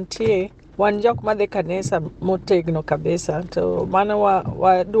kama wantie, wan jok madhi kanisa motegno kabisa. To mano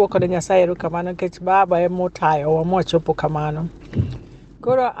waduoko ne Nyasaye erokamano nikech baba ema otayowa mwachopo kamano.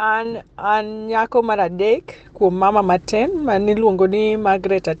 Koro an nyako mar adek kuom mama matin maniluongo ni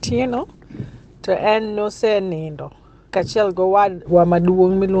Margaret Atieno. To en nosenindo. Kachiel go wadwa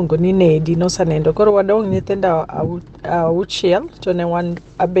maduong' miluongo ni Nedi nosenindo. Koro wadong' nyithindo 6 to ne wan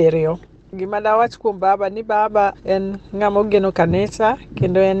 7. Gima dawach kuom baba ni baba en ng'ama ogeno kanisa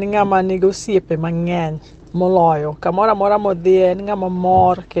kendo en ng'ama nigi osiepe mang'eny moloyo. Kamoro amora modhiye en ng'ama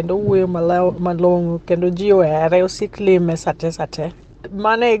mor kendo wuoyo malong'o kendo ji ohere, osik lime sate.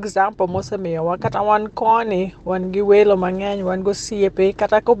 Mano example mosemiyowa. Kata wan koni wan gi welo mang'eny, wan gosiepe,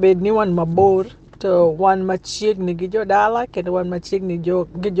 kata kobed ni wan mabor to wan machiegni gi jodala kendo wan machiegni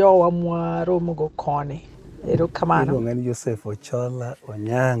gi jowa mwaromo go koni. Erokamano. Iluonga ni Joseph Ochola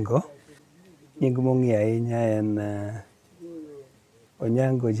Onyango. Nying mong'e ahinya en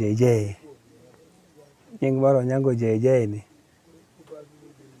Onyango JJ. Nying mar Onyango JJ ni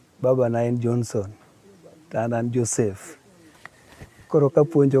baba na en Johnson to an Joseph. Koro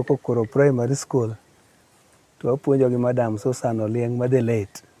kapuonjo kokoro primary school to apuonjo gi Madam Susan Olieng madhe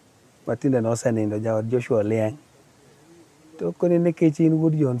late. Matinde nosenindo jaod Joshua Olieng. To koni nikech in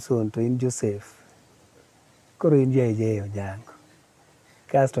wuod Johnson to in Joseph. Koro in JJ Onyango.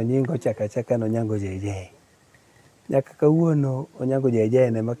 Kasto nyingo chaka no Onyango JJ. Nyaka kawuono Onyango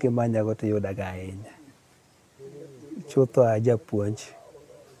JJ ne makimanyago to yudaga ahinya. Chutho ajapuonj.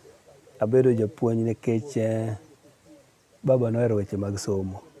 Abedo japuonj nikech baba nohero weche mag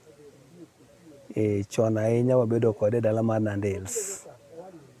somo. Chon ahinya wabedo kode dala mar Nandils.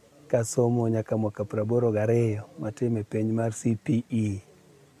 Kasomo nyaka mwaka 82 matime penj mar CPE.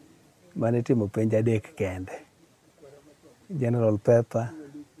 Mane timo penj 3 kende. General paper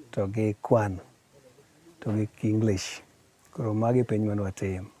to gi kwan to gi English. Koro magi penj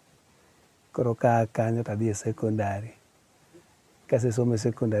manwatimo. Koro ka kanyo tadhi e secondary. Kasesomo e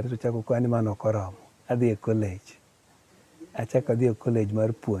secondary to chako kwani mano koromo. Adhi e college. Achako adhi e college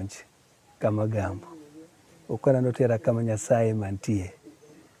mar puonj kama Gambo. Okwana notera kama Nyasaye mantie.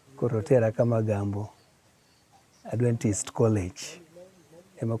 Koro tera kama Gambo Adventist College.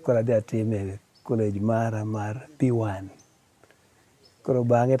 Ema koro adhi atime college mar P1. Koro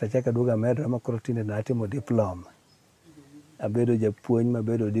bang'e tachako aduogo amedora ma koro tinde natimo diploma. Abedo japuonj,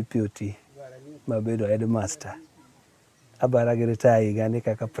 mabedo deputy, mabedo headmaster. Abara gi retire higani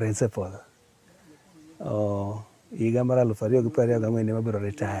kaka principal. Higa mar 2024 ema abiro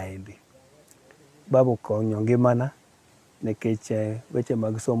retire endi. Baba okonyo ngimana nikech weche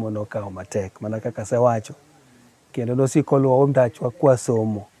mag somo nokawo matek mana kaka asewacho. Kendo nosiko luwo mtachwa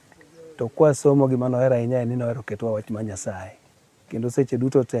kwasomo. To kwasomo gima nohero ahinya ni nohero ketwa wach ma Nyasaye. Kendo seche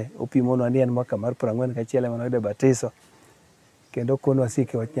duto te opimonwa ni en mwaka mar 41 ema noyudo batiso. Kendo konwa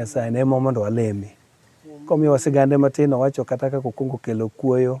sike wach Nyasaye ne mondo walemi. Komiwa sigande matin owacho kata kaka okwongo kelo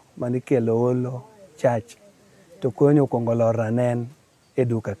kuoyo manikelo olo chach, to kuoyo ni okwongo lor ranen e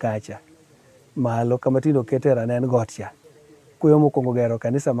duka kacha malo kama tinde okete ranen got cha. Kuoyo mokwongo gero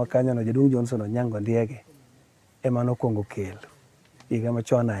kanisa ma kanyono jaduong' Johnson Onyango Ndiege ema nokwongo kelo higa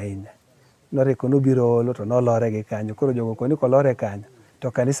machon ahinya. Noriko nobiro olo to nolore gi kanyo, koro jogo koni kolore kanyo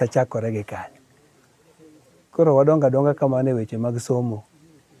to kanisa chakore gi kanyo. Koro wadongo adonga kamano e weche mag somo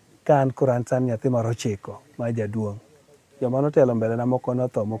ka an koro an san nyathi mar 9 ma jaduong'. Joma notelo mbelena moko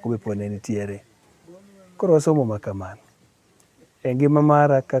notho, moko be pod ne nitiere. Koro wasomo ma kamano. E ngima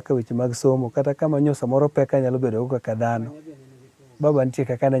mara kaka weche mag somo, kata kama nyo samoro pek anyalo bedo go kaka dhano, baba nitie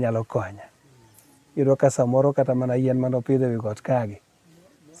kaka ne nyalo konya. Iyudo ka samoro kata mana yien manopidho e wi got kagi,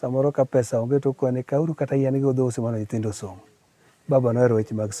 samoro ka pesa onge to kone kauru kata yien gi odho usi mondo nyithindo osom. Baba nohero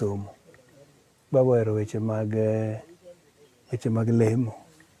weche mag somo. Baba ohero weche mag lemo.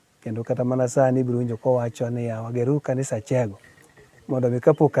 Kendo kata mana sani ibiro winjo kowacho niya, wageruru kanisa chego mondo mi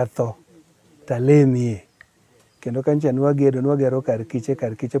kapok atho talemie. Kendo kanyo nwagero kar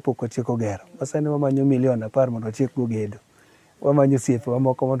kiche pok otieko gero. Masani wamanyo milion 10 mondo otiek go gedo. Wamanyo osiepewa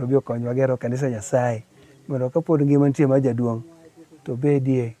moko mondo obi okonywa gero kanisa Nyasaye mondo kapod ngima nitie ma jaduong' to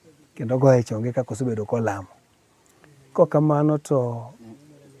bedie kendo goye chonge kaka osebedo kolamo. Kokamano to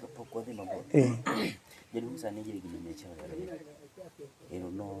kapok wadhi mabor, jaduong' sani jahigni 102 ero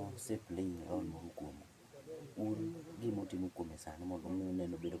no play role moro kuom un gimotimo kuome sani mondo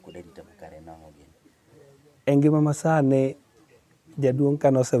neno bedo kod arita makare nang'o gini? E ngima masani jaduong'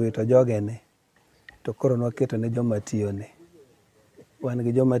 kanosewito jogene to koro nwaketo ne joma tiyone. Wan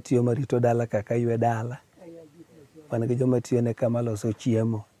gi joma tiyo marito dala kaka ywe dala, wan gi joma tiyone kama loso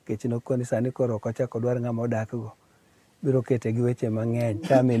chiemo, kech nokoni sani koro ok ochako dwar ng'ama odakgo, biro kete gi weche mang'eny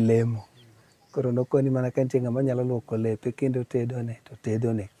kama lemo. Koro nokoni mana ka nitie ng'ama nyalo luoko lepe kendo tedone to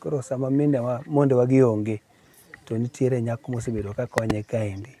tedone. Koro sama mondewa gi onge to nitiere nyako mosebedo ka konye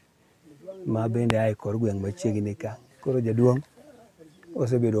kaendi ma bende ae kor gweng' machiegni ka. Koro jaduong'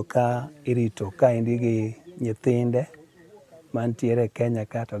 osebedo ka irito kaendi gi nyithinde mantiere Kenya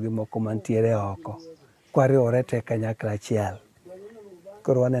ka to gi moko mantiere oko, kwariwore te kanyakla achiel.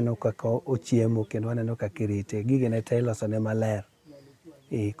 Koro waneno kaka ochiemo kendo waneno kaka irite, gigene te ilosone maler.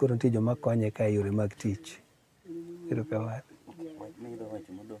 Koro nitie joma konye ka e yore mag tich. Erokamano.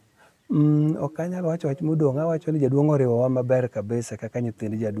 Ok anyal wacho wach modong', awacho ni jaduong' oriwowa maber kabisa kaka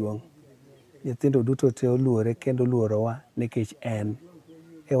nyithind jaduong'. Nyithindo duto te oluore kendo oluorowa nikech en.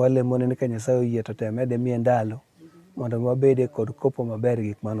 Walemone ni ka Nyasaye oyie to temede miye ndalo mondo wabede kod kopo maber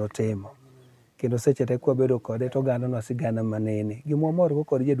gik manotimo. Kendo seche te kwabedo kode to ogandonwa sigana manene. Gimwamorgo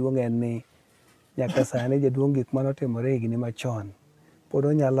kod jaduong' en ni nyaka sani jaduong' gik manotimore higni machon pod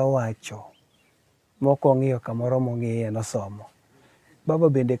onyalo wacho mokong'iyo kamoro mong'iye nosomo. Baba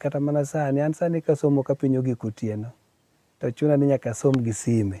bende kata mana sani, an sani kasomo ka piny ogik otieno to chuna ni nyaka asom gi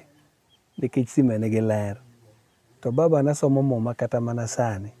sime nikech sime nigi ler. To baba nasomo muma kata mana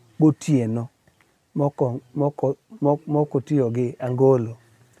sani gotieno mokotiyo gi angolo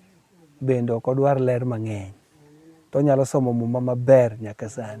bende ok odwar ler mang'eny, to onyalo somo muma maber nyaka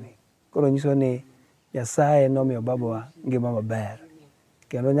sani. Koro nyiso ni Nyasaye nomiyo babawa ngima maber,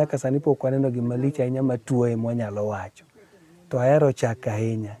 kendo nyaka sani pok waneno gima lich ahinya matuoye mwanyalo wacho. To ahero chak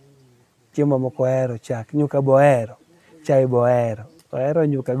ahinya, chiemo moko ahero chak, nyuka bohero, chai bohero. Ohero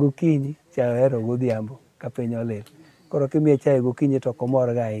nyuka gokinyi, chai ohero godhiambo ka piny olil. Koro kimiye chai gokinyi to ok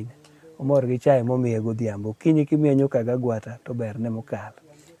omor ga ahinya, omor gi chai momiye godhiambo. Okinyi kimiye nyuka gagwata to berne mokalo.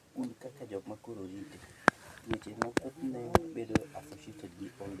 Un kaka jok ma koro rite, tuoche moko ne bedo associated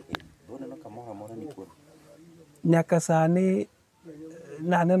gi old age. Uneno kamoro amora ni kuno? Nyaka sani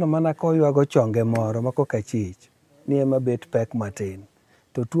naneno mana koywago chonge moro ma koka chich ni ema bet pek matin.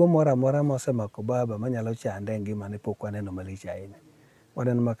 To tuo moro amora mosemako baba manyalo chande ngimane pok waneno malich ahinya.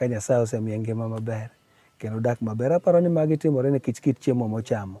 Waneno ma ka Nyasaye osemiye ngima maber kendo dak maber. Aparo ni magi timore nikech kit chiemo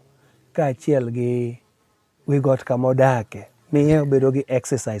mochamo kaachiel gi wi got kama odake miye obedo gi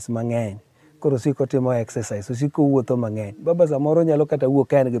exercise mang'eny. Koro osiko timo exercise, osiko wuotho mang'eny. Baba samoro nyalo kata wuok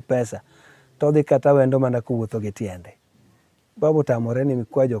ka en gi pesa to odhi kata wendo mana kowuotho gi tiende. Baba otamore ni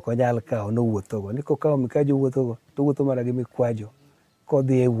mikwajo ok onyal kawo nowuothogo, ni kokawo mikwajo owuothogo to owuotho mana gi mikwajo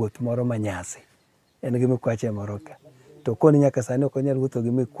kodhi e wuoth moro manyasi. En gi mikwache moro ka. To koni nyaka sani ok onyal wuotho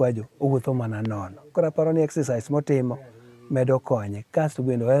gi mikwajo, owuotho mana nono. Koro aparo ni exercise motimo medo konye. Kasto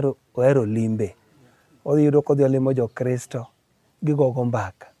bende ohero limbe. Oyudo kodhi olimo jokristo, gigogo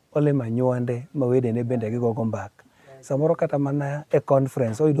mbaka. Olimo anyuonde ma wedene bende gigogo mbaka. Samoro kata mana e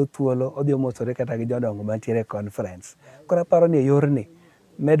conference oyudo thuolo odhi omosore kata gi jodongo mantiere e conference. Koro aparo ni e yorni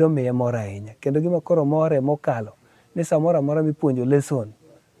medo miye mor ahinya. Kendo gima koro more mokalo ni samoro amora mipuonjo lesson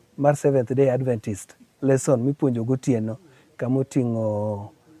mar Seventh Day Adventist lesson mipuonjo gotieno kamoting'o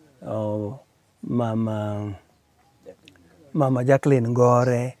mama Jacqueline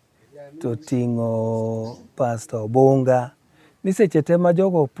Ngore, to ting'o Pastor Bunga. Ni seche te ma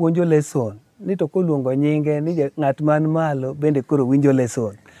jogo puonjo lesson, ni to koluongo nyinge ni ng'at man malo bende koro winjo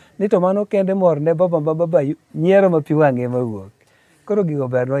lesson. Ni to mano kende mor ne baba nyiero ma pi wang'e mawuok. Koro gigo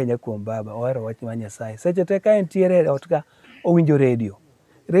ber ahinya kuom baba, ohero wach mar Nyasaye. Seche te ka entiere e ot ka, owinjo redio.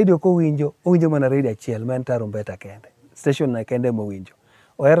 Redio kowinjo, owinjo mana redio achiel, ma en tarumbeta kende. Station na kende mowinjo.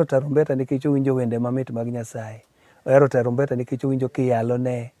 Ohero tarumbeta nikech owinjo wende mamit mag Nyasaye. Ohero tarumbeta nikech owinjo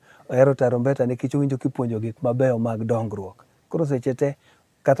kiyalone. Ohero tarumbeta nikech owinjo kipuonjo gik mabeyo mag dongruok. Koro seche te,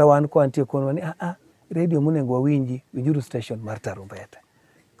 kata wan kwa nitie konwa ni redio monego wawinji, winjuru station mar tarumbeta.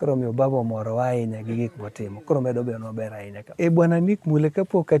 Koro miyo baba omoro ahinya gi gik motimo. Koro medo bedo maber ahinya. Bwana Nick Mule,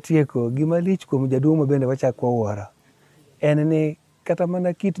 kapok atieko, gima lich kuom jaduong' ma bende wachako wawuoro en ni kata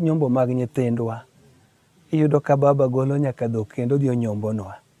mana kit nyombo mag nyithindwa iyudo ka baba golo nyaka dhok kendo dhi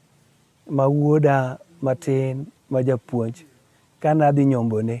onyombonwa. Ma wuoda matin ma japuonj, kana adhi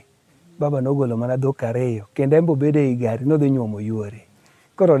nyombone, baba nogolo mana dhok 2 kendo en bobedo ei gari nodhi nyuomo yuore.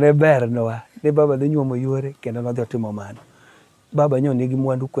 Koro ne bernwa ni baba dhi nyuomo yuore kendo nodhi otimo mano. Baba nyo nigi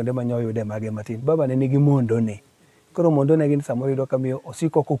mwandu kuonde ma nyoyude mage matin. Baba ne nigi mondone. Koro mondone gin samoro yudo ka miyo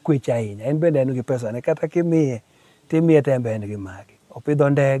osiko kokwech ahinya. En bende en gi pesa ne, kata kimiye timiye tembe en gi mage. Opidho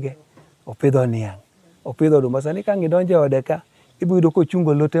ndege, opidho niang', opidho oduma. Sani ka ng'idonje ode ka, ibiyudo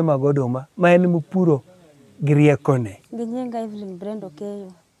kochungo lote mag oduma ma en mupuro gi riekone. Gi nyinga Evelyn Brendo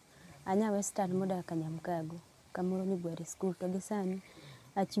Keyo, anya Western modak Nyamkago, kamoro Migware School. To gi sani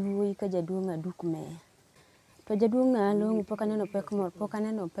achiwuoyi ka jaduong' aduk meya. To jaduong' nalong'o pok aneno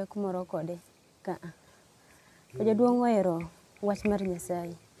pek moro kode ka. To jaduong' ohero wach mar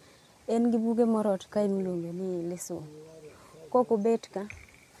Nyasaye. En gi buge morot ka iluongo ni lesson. Kok obet ka,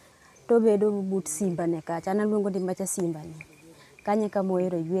 to bedo but simbane kacha. An aluongo ni macha simbane. Kanye kama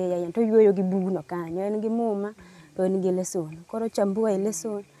ohero yweyo ahinya. To yweyo gi bugno kanyo. En gi muma, to en gi lesson. Koro chambua e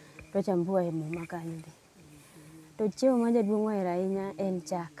lesson, to chambua e muma kanyo be. To chiemo ma jaduong' ohero ahinya en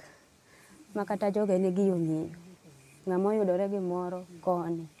chak. Ma kata joge nigi ong'eyo. Ng'ama oyudore gi moro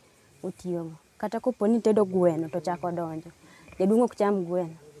koni otiyogo. Kata koponi tedo gweno to chak odonjo. Jaduong' ok cham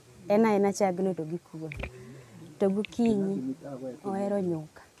gweno. En aena chagno to gi kuon. To gokinyi ohero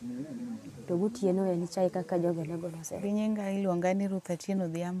nyuka. To gotieno en chai kaka joge nego nosero. Gi nyinga iluonga ni Ruth Atieno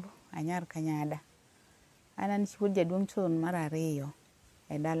Odhiambo, Anyar Kanyada. An chuod jaduong' chon mar 2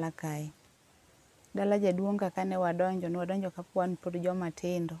 e dala kae. Dala jaduong' kaka ne wadonjo ka wan pod joma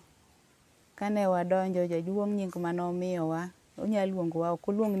tindo. Kane wadonjo, jaduong' nying manomiyowa, onyalo luongowa, ok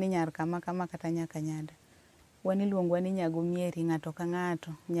oluong ni nyar kama kata Nyakanyada. Wan iluongowa ni Nyago Mieri, ng'ato ka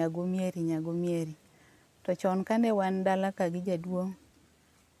ng'ato, Nyago Mieri. To chon kane wan dala ka gi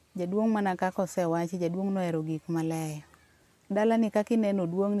jaduong' mana kaka osewachi, jaduong' nohero gik maleyo. Dala ni kaka ineno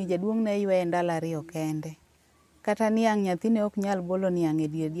jaduong' ne ywe ndalo 2 kende. Kata niang' nyathine ok nyal bolo niang' e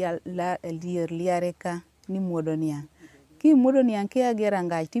dier liare ka ni muodo niang'. Kimuodo niang' kia gi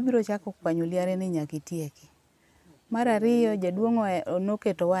rangach tibiro chako kwanyo liare ni nyaka itieki. Mar 2, jaduong'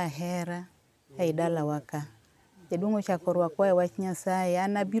 noketowa hera ei dalawa ka. Jaduong' ochako rwakowa e wach Nyasaye.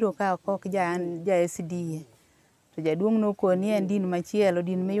 An abiro ka ok ja SDA. To jaduong' nokoni en din machielo,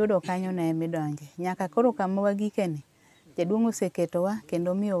 din miyudo kanyo ne midonje. Nyaka koro kama wagikeni, jaduong' oseketowa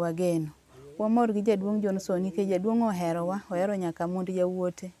kendo miyowa geno. Wamor gi jaduong' Johnson nikech jaduong' oherowa, ohero nyaka mond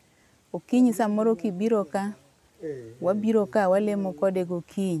yawuote. Okinyi samoro kibiro ka, wabiro ka walemo kode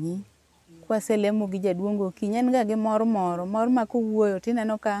gokinyi. Kwaselemo gi jaduong' gokinyi, en ga gi mor ma kowuoyo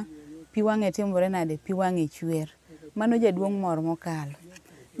tineno ka pi wang'e timore nade, pi wang'e chwer. Mano jaduong' mor mokalo.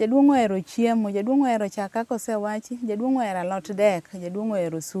 Jaduong' ohero chiemo, jaduong' ohero chak kaka osewachi, jaduong' ohero alot dek, jaduong'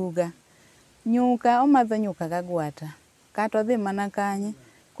 ohero suga. Nyuka, omadho nyuka ga gwata. Kata odhi mana kanye.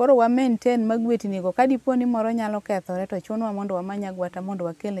 Koro wa maintain magwetni go, kadipo ni moro nyalo kethore to chunowa mondo wamany agwata mondo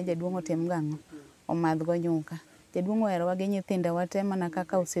wakelne jaduong' otim gang'o, omadh go nyuka. Jaduong' oherowa gi nyithindewa te mana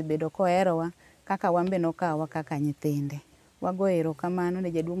kaka osebedo koherowa, kaka wan be nokawowa kaka nyithinde. Wago erokamano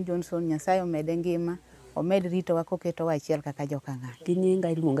ne jaduong' Johnson, Nyasaye omede ngima, omed ritowa koketowa achiel kaka joka ng'ato. Gi nyinga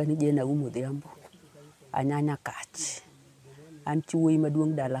iluonga ni Jane Auma Odhiambo, Anyanya Kach. An chuoyi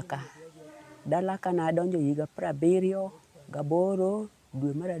maduong' dala ka. Dala ka nadonjo higa 78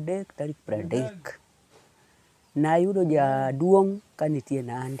 dwe mar 3 tarik 30. Nayudo jaduong' kanitie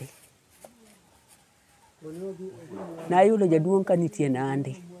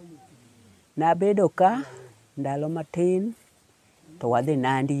Nandi. Nabedo ka ndalo matin to wadhi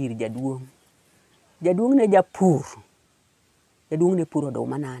Nandi ir jaduong'. Jaduong' ne japur. Jaduong' ne puro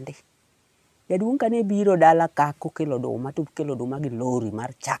oduma Nandi. Jaduong' kane biro dala ka kokelo oduma to kelo oduma gi lori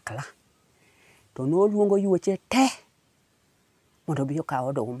mar chakla. to noluongo yuoche te mondo obi okaw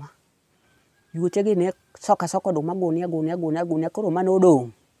oduma. Yuochegi ne soka oduma gunia koro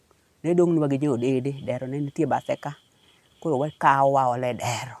manodong'. Ne dong' nwa gi nyodede, dero ne nitie bathe ka. Koro wakawo waole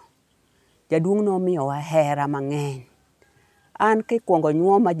dero. Jaduong' nomiyowa hera mang'eny. An kikwongo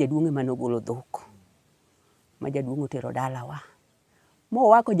nyuoma jaduong' ema nogolo dhok. Ma jaduong' otero dalawa.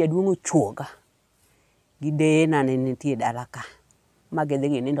 Mowako jaduong' ochuoga. Gi deyena ne nitie dala ka. Ma gidhi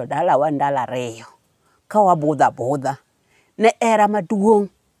ginindo dalawa ndalo 2. Ka wabudho abudha. Ne hera maduong'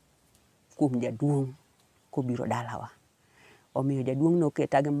 kuom jaduong' kobiro dalawa. Omiyo jaduong'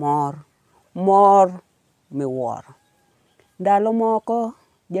 noketa gi mor miwuoro. Ndalo moko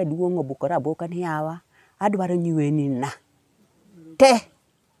jaduong' obukore aboka ni yawa, adwaro nyweni na. Te!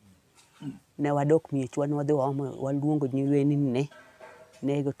 Ne wadok miechwa ne wadhi waluongo nyweni ne.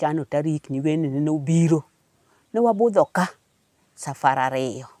 Ne gochano tarik nyweni ne nobiro. Ne wabudho ka safar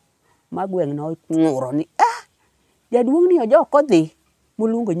 2. Ma gweng' nong'uro ni jaduong' ni ojok odhi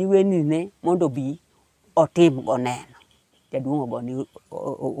moluongo nyweni ne mondo bi otim go neno. Jaduong' ogoni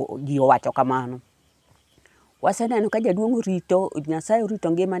ji owacho kamano. Waseneno ka jaduong' orito, Nyasaye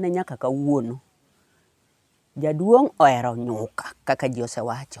orito ngimane nyaka kawuono. Jaduong' ohero nyuka kaka ji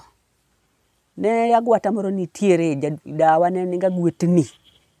osewacho. Ne agwata moro nitiere, dawa ne nigi agwetni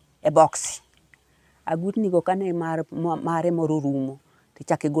e boksi. Agwetni go kane mare moro rumo,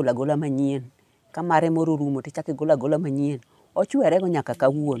 tichako igolo agola manyien. Ka mare moro rumo, tichako igolo agola manyien. Ochwere go nyaka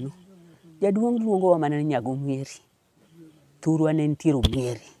kawuono. Jaduong' luongowa mana ni nyago Mieri. Thurwa ne nitiere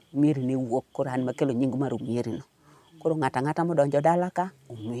Omieri. Mieri ne wuok, koro an makelo nying mar Omieri no. Koro ng'ato ang'ata modonjo dala ka,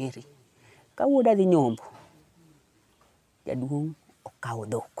 Omieri. Ka wuoda dhi nyombo, jaduong' okawo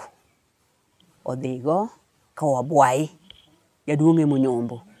dhok. Odhigo ka wabwayi. Jaduong' emo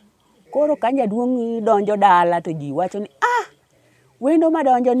nyombo. Koro ka jaduong' donjo dala to ji wacho ni, wendo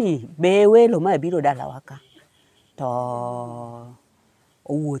madonjo ni be welo ma biro dalawa ka. To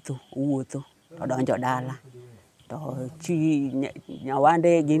owuotho, to donjo dala. To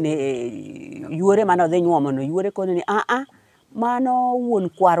nyawande gine yuore mane odhi nyuomo no, yuore kono ni mano wuon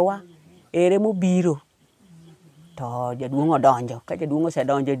kwarwa, ere mobiro. To jaduong' odonjo. Ka jaduong'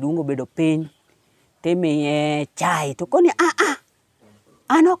 osedonjo, jaduong' obedo piny. Timiye chai. To koni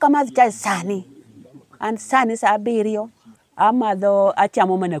an ok amadh chai sani. An sani sa 7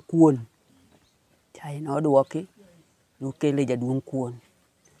 achamo mana kuon. Chai noduoki. Nokele jaduong' kuon.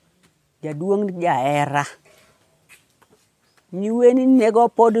 Jaduong' jahera. Nyweni nego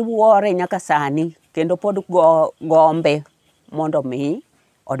pod wuore nyaka sani. Kendo pod gombe mondo mi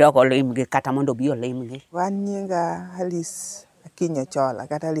odog olimgi kata mondo bi olimgi. Wan nyinga Alice Akinyo Chola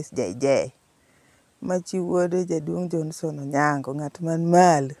kata Alice JJ. Machi wuode jaduong' Johnson Onyango, ng'at man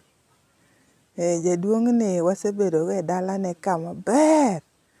malo. Jaduong' ni wasebedo go e dalane ka maber.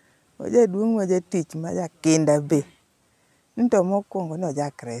 Jaduong' ma jatich ma jakinda be. Nto mokwongo no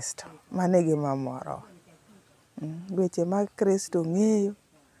ja Kristo. Mano e gima moro. Weche mag Kristo ng'eyo.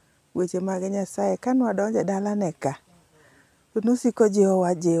 Weche mag Nyasaye. Kanwa donjo e dalane ka, to nosiko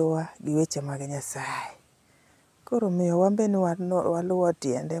jiwowa gi weche mag Nyasaye. Koro miyo wambe ni waluwo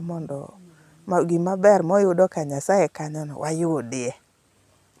tiende mondo gima ber moyudo ka Nyasaye kanyono wayudie.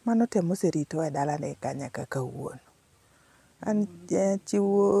 Mano temo oseritowa e dalane ka nyaka kawuono. An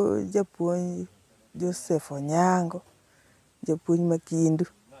chiwo japuonj Joseph Onyango, japuonj makindu,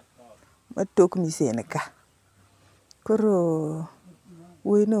 matok misen ka. Koro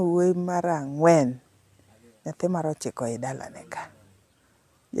wuoyi no wuoyi mar 4, nyathi mar 9 e dalane ka.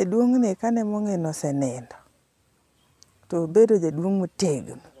 Jaduong' ni kane mong'ino osenindo, to obedo jaduong'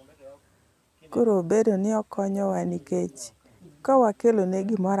 motegno. Koro obedo ni okonyowa nikech ka wakelo ne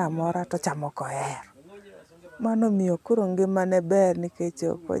gimoro amora to chamo kohero. Mano miyo koro ngimane ber nikech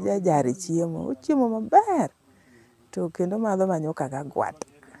ok ojajar chiemo. Ochiemo maber. To kendo madho manyuka gi agwata.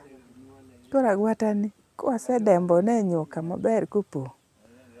 Koro agwata ni kwasedembo ne nyuka maber kopong',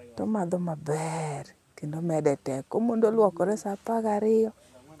 to madho maber kendo mede teko. Mondo luokore sa 12.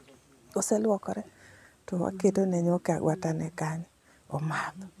 Koseluokore to waketo ne nyuka agwata ne kanyo.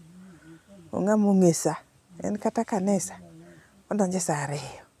 Omadho. Ong'ama ong'e sa. En kata kanisa. Odonje sa 2.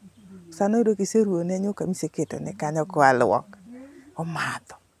 Sano yudo kiseruwo ne nyuka miseketo ne kanyo kwa luok.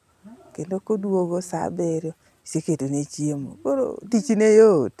 Omadho. Kendo koduogo sa 7 iseketo ne chiemo. Koro tich ne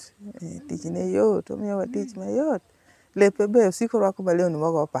yot. Tich ne yot. Omiyowa tich mayot. Lepe be osiko rwako ba lewni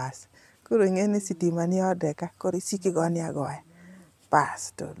mogo pas. Koro ing'e ni sitima ni ode ka. Koro isiko igone agoya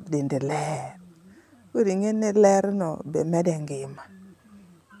pas to dende ler. Koro ing'e ni ler no be mede ngima.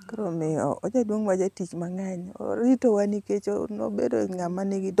 Koro omiyo ojaduong' ma jatich mang'eny. Oritowa nikech nobedo ng'ama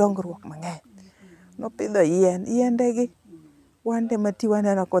nigi dongruok mang'eny. Nopidho yien. Yiende gi wande mati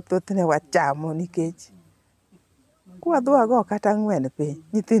waneno ko thothne wachamo nikech kwadhwa go kata ng'wen piny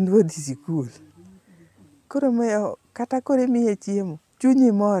nyithindwa dhi sikul. Koro miyo kata koro imiye chiemo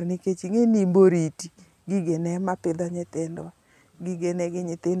chunyi mor nikech ing'e ni boriti gigene ma pidho nyithindwa, gigene gi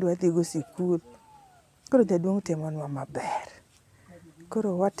nyithindwa dhigo sikul. Koro jaduong' timonwa maber.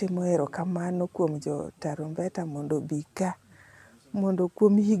 Koro watimo erokamano kuom jo tarumbeta mondo obi ka, mondo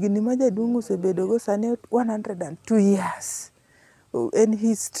kuom higni ma jaduong' osebedogo sani 102 years en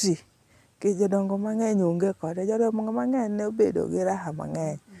history. Ke jodongo mang'eny onge kode, jodongo mang'eny ne obedo gi raha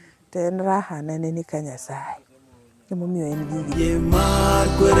mang'eny, to en raha ne ni ka Nyasaye emomiyo en gigi. Yie mar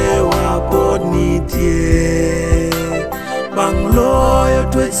kwerewa pod nitie, bang' loyo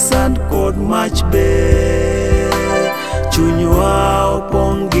twech sand kod mach be, chunywa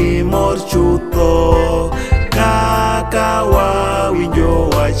opong' gi mor chutho kaka wawinjo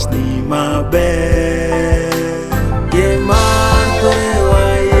wachni maber.